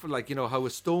just baffled, like, you know, how a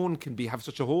stone can have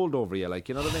such a hold over you, like,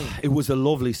 you know what I mean? It was a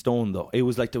lovely stone, though. It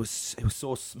was like it was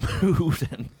so smooth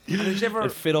and did you ever,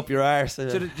 it fit up your arse.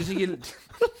 Did you think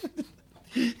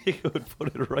you could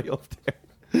put it right up there?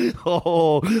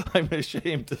 Oh, I'm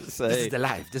ashamed to say. This is the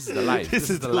life. This is the life. This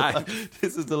is the life.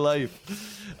 This is the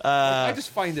life. I just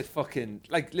find it fucking,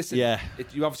 like, listen. Yeah.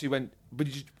 You obviously went, but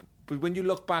when you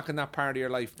look back on that part of your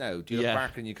life now, do you look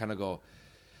back and you kind of go,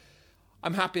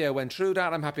 I'm happy I went through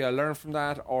that, I'm happy I learned from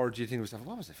that, or do you think to yourself,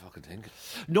 what was I fucking thinking?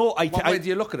 No, what way do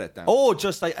you look at it then? Oh,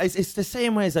 just like, it's the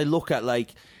same way as I look at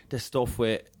like the stuff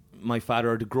with my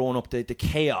father, the growing up, the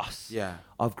chaos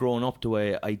of growing up the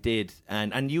way I did,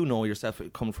 and you know yourself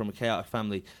coming from a chaotic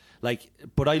family, like,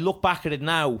 but I look back at it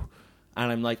now and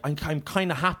I'm like, I'm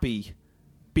kind of happy,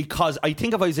 because I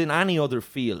think if I was in any other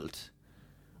field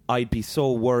I'd be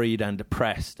so worried and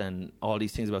depressed and all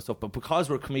these things about stuff. But because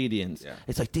we're comedians,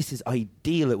 it's like, this is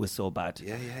ideal. It was so bad.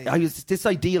 Yeah. I was this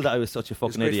ideal that I was such a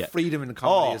fucking idiot. Freedom in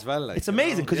comedy as well. Like, it's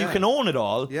amazing because you can own it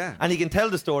all. Yeah. And you can tell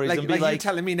the stories and be like, you're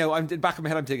telling me now. I'm in the back of my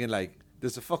head. I'm thinking like,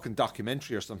 there's a fucking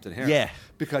documentary or something here. Yeah.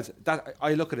 Because that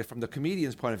I look at it from the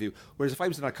comedian's point of view. Whereas if I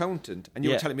was an accountant and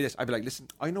you were telling me this, I'd be like, listen,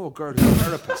 I know a girl who's a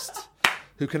therapist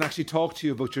who can actually talk to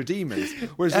you about your demons.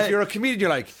 Whereas if you're a comedian, you're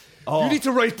like, you need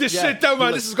to write this shit down, man.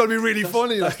 Like, this is going to be really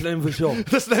funny. That's the name of the show.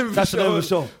 That's the name of the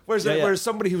show. Whereas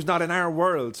somebody who's not in our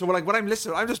world. So like when I'm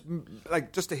listening, I'm just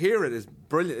like, just to hear it is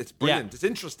brilliant. It's brilliant. Yeah. It's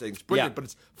interesting. It's brilliant. But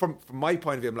it's from my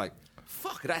point of view, I'm like,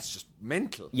 fuck, that's just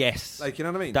mental. Yes. Like, you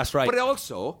know what I mean? That's right. But it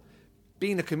also,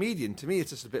 being a comedian, to me,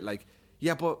 it's just a bit like,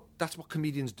 yeah, but that's what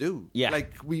comedians do. Yeah.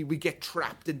 Like, we get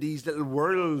trapped in these little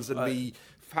worlds and we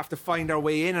have to find our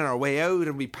way in and our way out,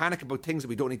 and we panic about things that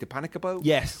we don't need to panic about.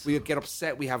 Yes. We get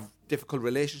upset. We have difficult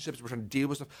relationships. We're trying to deal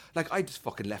with stuff. Like, I just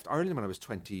fucking left Ireland when I was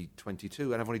 22,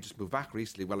 and I've only just moved back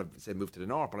recently. Well, I've moved to the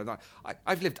north, but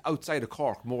I've lived outside of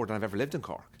Cork more than I've ever lived in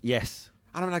Cork. Yes.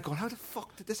 And I'm like going, how the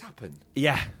fuck did this happen?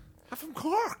 Yeah. I'm from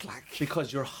Cork, like.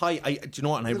 Because you're high. Do you know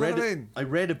what? And I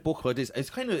read a book about this. It's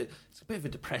a bit of a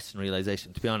depressing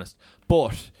realization, to be honest.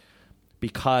 But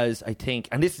because I think,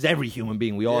 and this is every human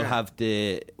being, we all have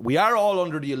we are all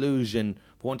under the illusion.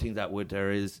 One thing that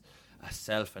there is a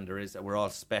self, and there is that we're all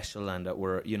special, and that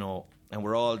we're, and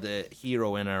we're all the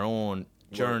hero in our own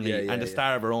journey, and the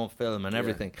star of our own film, and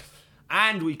everything.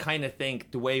 And we kind of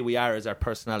think the way we are as our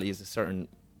personality is a certain.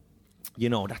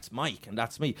 That's Mike and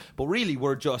that's me. But really,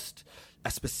 we're just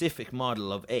a specific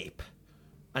model of ape.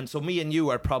 And so me and you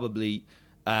are probably,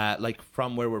 like,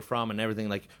 from where we're from and everything,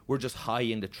 like, we're just high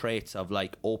in the traits of,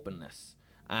 like, openness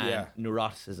and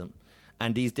neuroticism.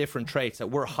 And these different traits that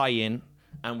we're high in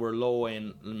and we're low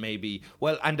in, maybe,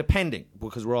 well, and depending,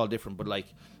 because we're all different, but, like,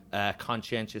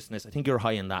 conscientiousness, I think you're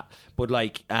high in that. But,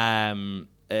 like, I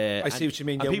see what you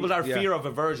mean. And people that are fear of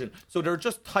aversion. So they're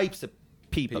just types of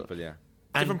people.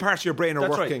 Different parts of your brain are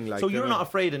working. Right. Like, so you're not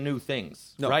afraid of new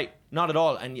things, right? Not at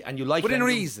all, and you like within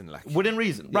reason, within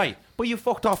reason, right? But you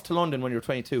fucked off to London when you were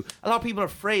 22. A lot of people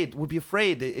would be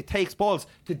afraid. It takes balls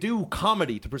to do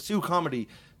comedy, to pursue comedy,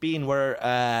 being where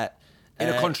in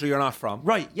a country you're not from,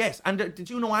 right? Yes. And did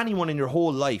you know anyone in your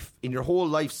whole life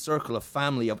circle of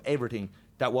family of everything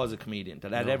that was a comedian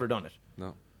that had ever done it?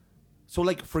 No. So,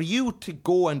 like, for you to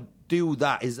go and do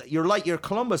that is you're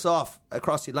Columbus off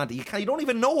across the Atlantic. You don't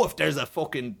even know if there's a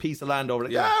fucking piece of land over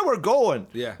there. We're going.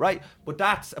 Yeah. Right? But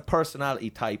that's a personality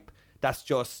type. That's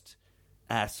just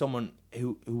someone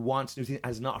who wants new things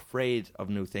and is not afraid of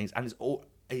new things and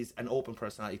is an open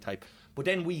personality type. But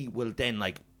then we will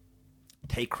like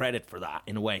take credit for that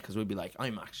in a way, because we'll be like,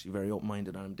 I'm actually very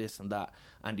open-minded and I'm this and that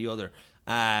and the other.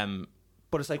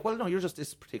 But it's like, well, no, you're just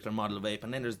this particular model of ape.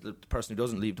 And then there's the person who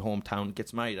doesn't leave the hometown,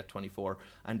 gets married at 24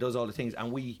 and does all the things.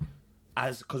 And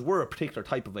because we're a particular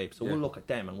type of ape, so we'll look at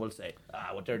them and we'll say,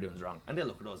 what they're doing is wrong. And they'll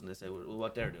look at us and they say, well,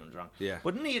 what they're doing is wrong. Yeah.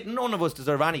 But none of us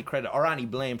deserve any credit or any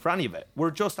blame for any of it.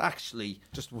 We're just actually...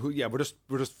 we're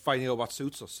just finding out what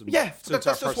suits us. That's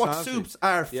just what suits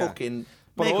our fucking...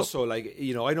 But also, like,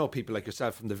 I know people like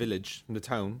yourself from the village, from the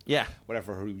town,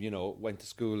 whatever, who, went to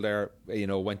school there,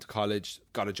 went to college,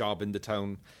 got a job in the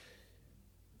town,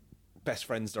 best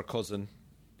friend's their cousin,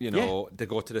 they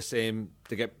go to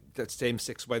they get the same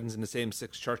 6 weddings in the same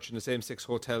 6 church, in the same 6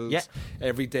 hotels. Yeah.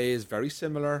 Every day is very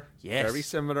similar. Yes. Very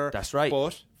similar. That's right.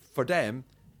 But for them,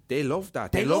 they love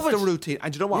that. They love the routine.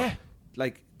 And you know what? Yeah.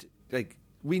 Like,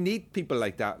 we need people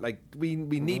like that. Like, we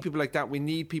need people like that. We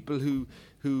need people who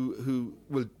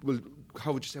will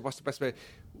how would you say, what's the best way?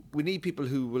 We need people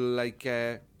who will, like,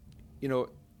 they're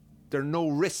no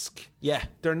risk. Yeah.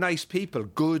 They're nice people,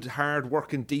 good,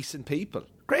 hard-working, decent people.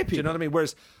 Great people. Do you know what I mean?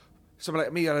 Whereas someone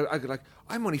like me, I go like,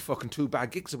 I'm only fucking 2 bad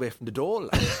gigs away from the dole.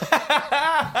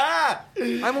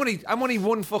 I'm only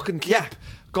one fucking clip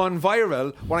gone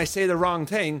viral when I say the wrong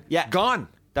thing. Yeah. Gone.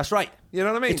 That's right. You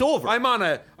know what I mean? It's over. I'm on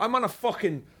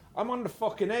the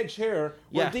fucking edge here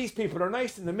where these people are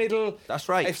nice in the middle. That's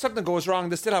right. If something goes wrong,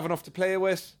 they still have enough to play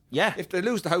with. Yeah. If they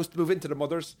lose the house, to move into the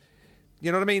mother's.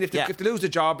 You know what I mean? If they lose the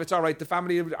job, it's all right. The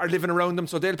family are living around them,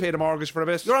 so they'll pay the mortgage for a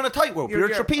bit. You're on a tightrope. You're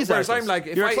a trapeze artist. I'm like,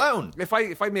 you're a clown. If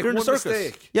I make one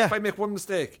mistake, if I make one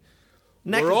mistake,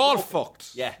 we're all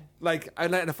fucked. Yeah. Like,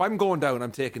 and if I'm going down,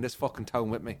 I'm taking this fucking town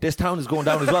with me. This town is going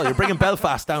down as well. You're bringing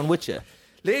Belfast down with you.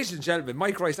 Ladies and gentlemen,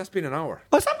 Mike Rice, that's been an hour.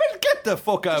 What's that been? Get the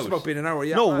fuck out. It's about being an hour,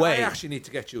 yeah. No way. I actually need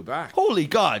to get you back. Holy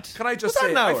God. Can I just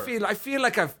say, I feel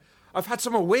like I've had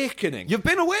some awakening. You've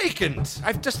been awakened.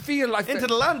 I just feel like... Into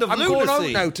the land of lunacy. I'm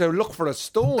going out now to look for a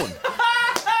stone.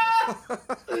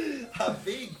 A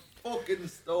big fucking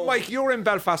stone. Mike, you're in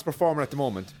Belfast performing at the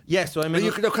moment. Yes, so I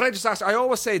mean... Can I just ask... I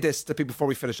always say this to people before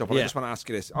we finish up, but I just want to ask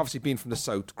you this. Obviously, being from the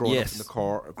South, growing up in the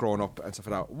core, growing up and stuff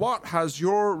like that, what has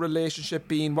your relationship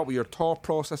been? What were your thought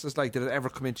processes like? Did it ever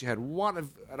come into your head? What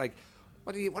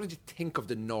did you think of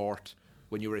the North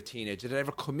when you were a teenager? Did it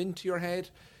ever come into your head?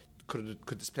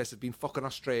 Could this place have been fucking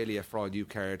Australia for all you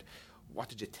cared? What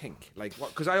did you think? Like, what?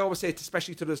 Because I always say,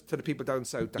 especially to the people down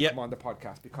south that come on the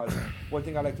podcast, because one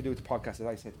thing I like to do with the podcast is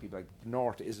I say to people, like, the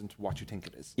North isn't what you think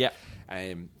it is. Yeah.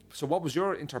 So what was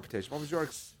your interpretation? What was your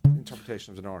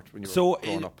interpretation of the North when you were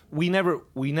growing up? We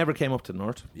never came up to the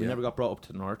North. We never got brought up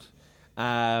to the North.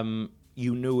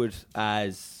 You knew it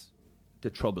as the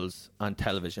Troubles on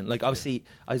television. Like, obviously,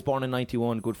 I was born in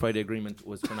 91. Good Friday Agreement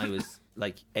was when I was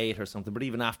like 8 or something. But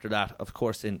even after that, of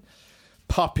course, in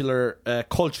popular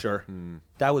culture,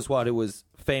 that was what it was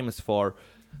famous for.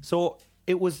 So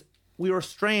we were a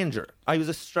stranger. I was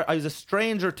a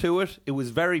stranger to it. It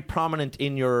was very prominent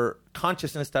in your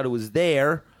consciousness that it was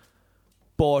there.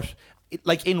 But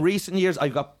like in recent years, I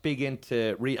got big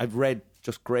into I've read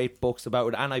just great books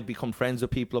about it, and I've become friends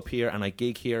with people up here, and I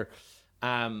gig here.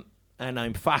 And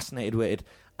I'm fascinated with it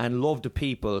and love the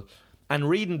people. And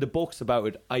reading the books about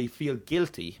it, I feel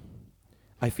guilty.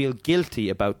 I feel guilty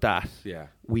about that. Yeah.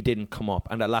 We didn't come up,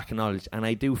 and that lack of knowledge. And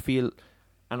I do feel,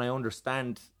 and I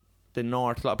understand the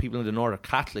North, a lot of people in the North, or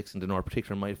Catholics in the North in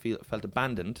particular, might have felt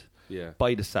abandoned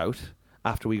by the South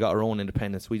after we got our own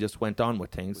independence. We just went on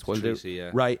with things.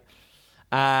 Right.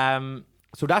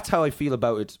 So that's how I feel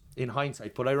about it in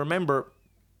hindsight. But I remember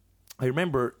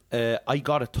I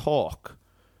got a talk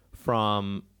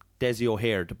from Desi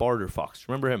O'Hare, the Border Fox.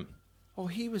 Remember him? Oh,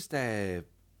 he was in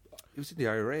the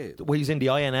IRA. Well, he's in the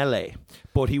INLA,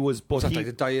 but he was. But was that like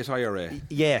the Diet IRA?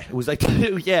 Yeah, it was like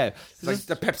it's like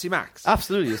the Pepsi Max.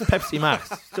 Absolutely, it's Pepsi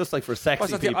Max, just like for sexy people.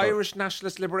 Was that people. the Irish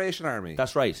Nationalist Liberation Army?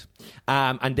 That's right.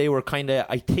 And they were kind of,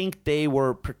 I think they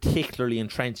were particularly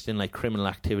entrenched in like criminal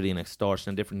activity and extortion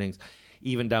and different things,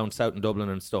 even down south in Dublin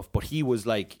and stuff. But he was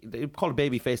like, they called a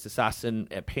baby-faced assassin,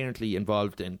 apparently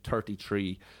involved in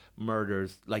 33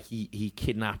 murders. Like he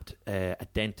kidnapped a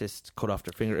dentist, cut off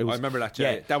their finger. I remember that.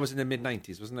 Yeah, that was in the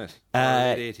mid-90s, wasn't it?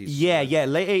 Late 80s. Yeah,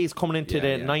 late 80s, coming into the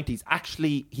 90s.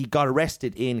 Actually, he got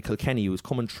arrested in Kilkenny. He was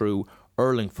coming through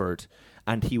Urlingford,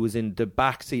 and he was in the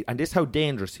back seat. And this is how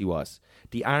dangerous he was.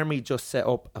 The army just set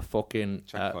up a fucking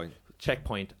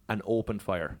checkpoint and opened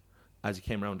fire as he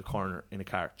came around the corner in a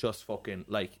car. Just fucking,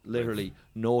 like, literally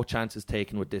no chances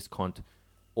taken with this cunt.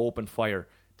 Opened fire.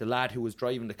 The lad who was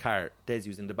driving the car, Desi,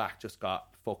 was in the back, just got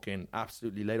fucking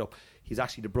absolutely laid up. He's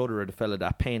actually the brother of the fella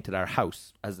that painted our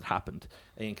house as it happened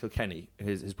in Kilkenny.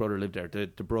 His brother lived there.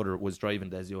 The brother was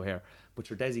driving Desi O'Hare. But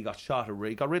your Desi got shot,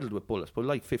 he got riddled with bullets. But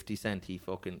like 50 Cent, he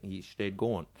stayed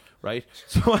going, right?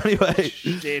 So anyway,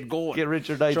 stayed going. Get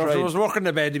Richard Knight right. If he was working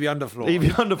the bed, he'd be on the floor. He'd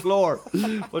be on the floor.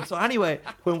 But so anyway,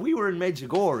 when we were in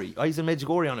Medjugorje, I was in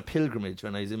Medjugorje on a pilgrimage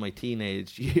when I was in my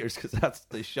teenage years, because that's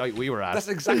the shite we were at. That's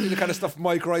exactly the kind of stuff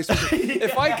Mike Rice would do.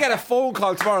 If I get a phone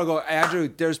call tomorrow and go, hey, Andrew,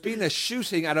 there's been a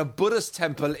shooting at a Buddhist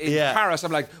temple in Paris,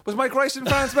 I'm like, was Mike Rice in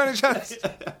France by any chance?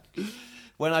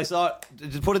 When I saw it,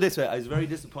 to put it this way, I was very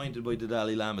disappointed by the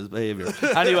Dalai Lama's behaviour.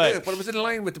 Anyway. But it was in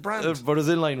line with the brand.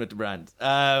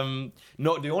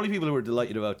 No, the only people who were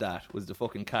delighted about that was the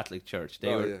fucking Catholic Church.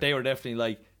 They were definitely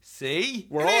like, see?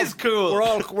 It is cool.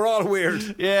 We're all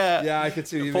weird. Yeah. Yeah, I could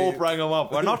see the Pope rang them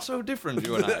up. We're not so different,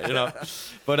 you and I, you know.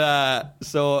 But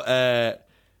anyway,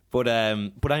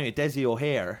 Desi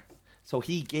O'Hare, so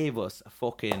he gave us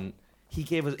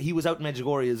he was out in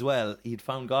Medjugorje as well. He'd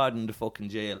found God in the fucking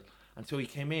jail. And so he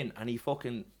came in and he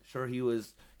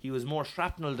was more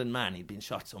shrapnel than man. He'd been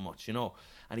shot so much, you know.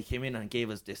 And he came in and gave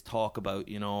us this talk about,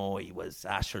 you know, he was,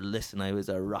 Asher, listen, I was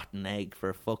a rotten egg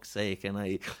for fuck's sake.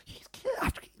 And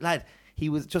he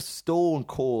was just stone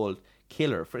cold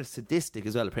killer, for sadistic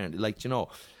as well, apparently. Like, you know,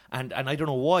 and I don't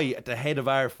know why at the head of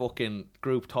our fucking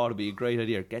group thought it'd be a great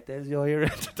idea. Get Desi O'Hare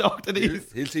to talk to these.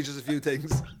 He'll teach us a few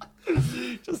things.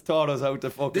 Just taught us how to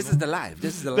fucking... This is the live.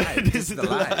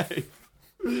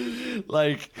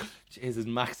 Like, Jesus,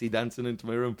 Maxie dancing into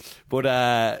my room.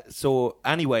 But so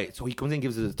anyway, so he comes in and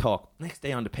gives us a talk. Next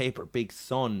day on the paper, big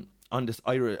Sun on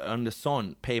the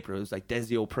Sun paper, it was like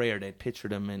Desi O'Prayer. They'd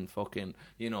pictured him in fucking,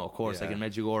 you know, of course, like in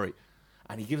Medjugorje.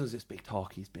 And he gives us this big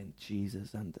talk. He's been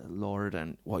Jesus and the Lord,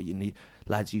 and what you need,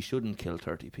 lads, you shouldn't kill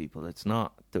 30 people. It's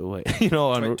not the way, you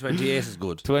know. 28 is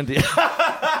good.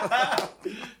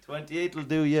 28 will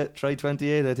do. Yeah, try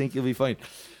 28. I think you'll be fine.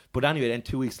 But anyway, then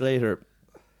 2 weeks later,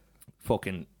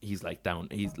 fucking, he's like down.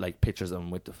 He's like pictures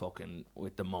him with the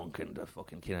monk and the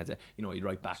fucking kid. You know, he'd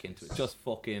right back into it. Just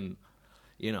fucking,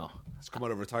 you know. It's come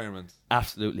out of retirement.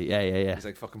 Absolutely, yeah. He's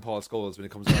like fucking Paul Scholes when he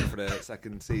comes out for the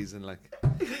second season. Like,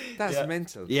 that's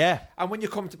mental. Yeah. And when you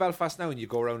come to Belfast now and you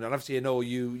go around, and obviously you know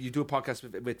you do a podcast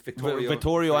with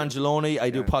Vittorio Angeloni.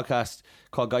 I do a podcast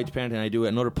called Guide to Parenting. I do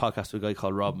another podcast with a guy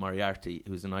called Rob Moriarty,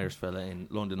 who's an Irish fella in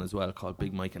London as well, called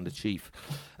Big Mike and the Chief.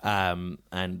 And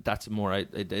that's more. I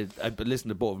listen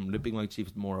to both of them. The Big Mike Chief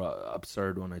is the more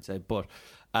absurd one, I'd say. But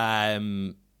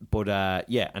and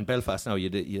Belfast now, you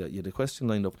had a question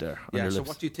lined up there. Yeah, so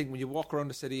what do you think when you walk around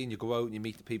the city and you go out and you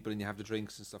meet the people and you have the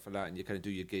drinks and stuff like that and you kind of do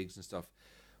your gigs and stuff,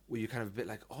 were you kind of a bit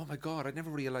like, oh my God, I never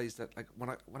realised that, like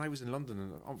when I was in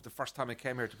London and the first time I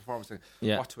came here to perform,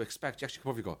 what to expect, you actually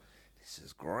come over and go, this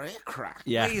is great crack.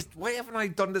 Yeah. Why haven't I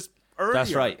done this earlier.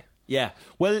 That's right. Yeah.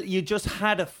 Well, you just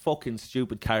had a fucking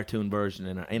stupid cartoon version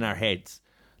in our heads.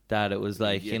 That it was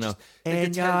like, Yeah, you know, just-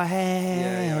 in your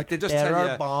head, Like they just there tell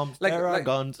are you, bombs, there are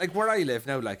guns. Like where I live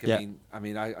now, like Yeah. I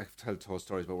mean, I tell told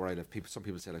stories about where I live. Some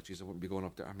people say like, "Geez, I wouldn't be going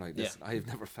up there." I'm like, listen, I've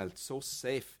never felt so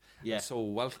safe and so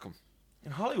welcome.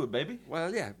 In Hollywood, baby. Well,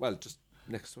 just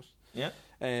next to it.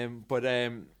 Yeah. But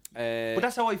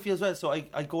that's how I feel as well. So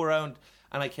I go around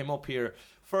and I came up here.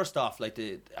 First off, like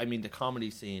the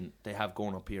comedy scene they have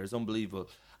going up here is unbelievable.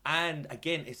 And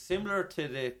again, it's similar to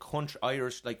the country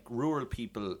Irish, like rural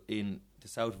people in the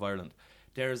south of Ireland.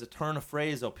 There is a turn of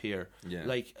phrase up here. Yeah.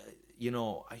 Like, you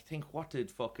know, I think what did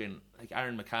fucking like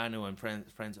Aaron McCann and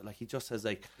friends like he just says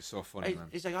like it's so funny, man.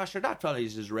 He's like, oh sure, that fella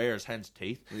is as rare as hen's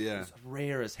teeth. Yeah. It's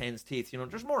rare as hen's teeth. You know,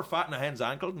 there's more fat in a hen's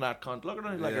ankle than that cunt. Look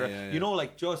at it, like Yeah. you know,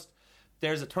 like just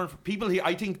there's a turn for people here.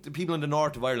 I think the people in the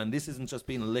north of Ireland, this isn't just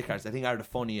being lickers. I think are the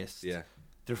funniest. Yeah.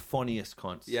 They're funniest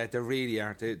cunts. Yeah, they really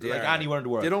are. They like are. anywhere in the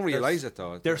world. They don't realise it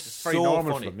though. They're it's very so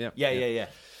normal funny. for them. Yeah.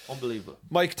 Unbelievable.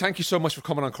 Mike, thank you so much for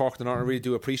coming on Cork the North. I really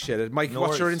do appreciate it. Mike, No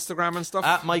what's your worries. Instagram and stuff?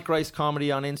 At Mike Rice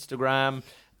Comedy on Instagram.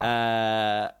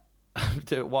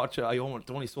 To watch the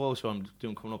only solo show I'm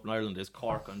doing coming up in Ireland is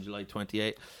Cork on July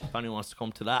 28th. If anyone wants to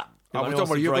come to that. Oh, but don't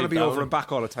worry, you're going to be over and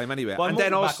back all the time anyway. Well, and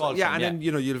then also, then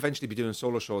you know you'll eventually be doing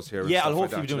solo shows here. Yeah, and I'll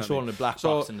stuff hopefully like be doing that, a show in the Black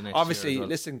Box in the next obviously, year as well.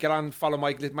 listen, get on, follow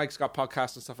Mike. Mike's got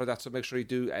podcasts and stuff like that, so make sure you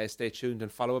do stay tuned and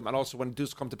follow him. And also, when he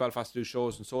does come to Belfast to do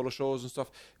shows and solo shows and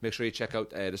stuff, make sure you check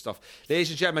out the stuff. Ladies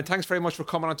and gentlemen, thanks very much for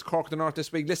coming on to Cork the North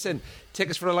this week. Listen,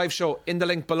 tickets for the live show in the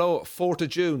link below. 4th of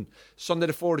June, Sunday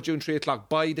the 4th of June, 3 o'clock.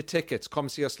 Buy the tickets. Come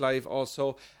see us live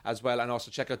also as well, and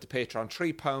also check out the Patreon.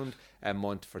 £3 a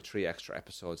month for 3 extra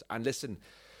episodes. And listen,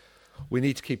 we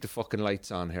need to keep the fucking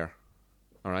lights on here.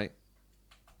 All right?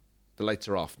 The lights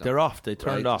are off now. They're off. They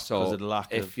turned off because of the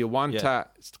lack of... If you want to,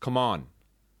 come on.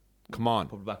 Put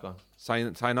it back on.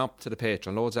 Sign up to the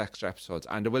Patreon. Loads of extra episodes.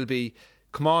 And there will be...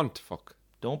 Come on, fuck.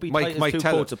 Don't be Mike, tight as two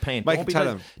coats him. of paint. Mike, Don't be tell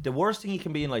tight. him. The worst thing you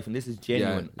can be in life, and this is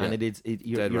genuine, and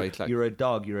you're a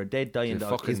dog. You're a dead, dying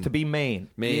dog. Is to be main.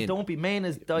 You don't be main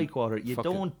as dyke-water. You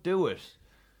don't do it.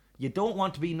 You don't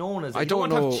want to be known as. You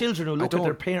don't want to have children who look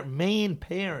at their main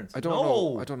parents. I don't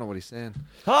know. I don't know what he's saying.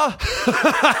 Huh?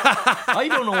 I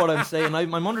don't know what I'm saying.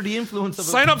 I'm under the influence of.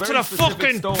 Sign a up to very the specific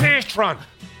fucking stone. Patreon.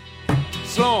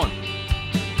 Sloan.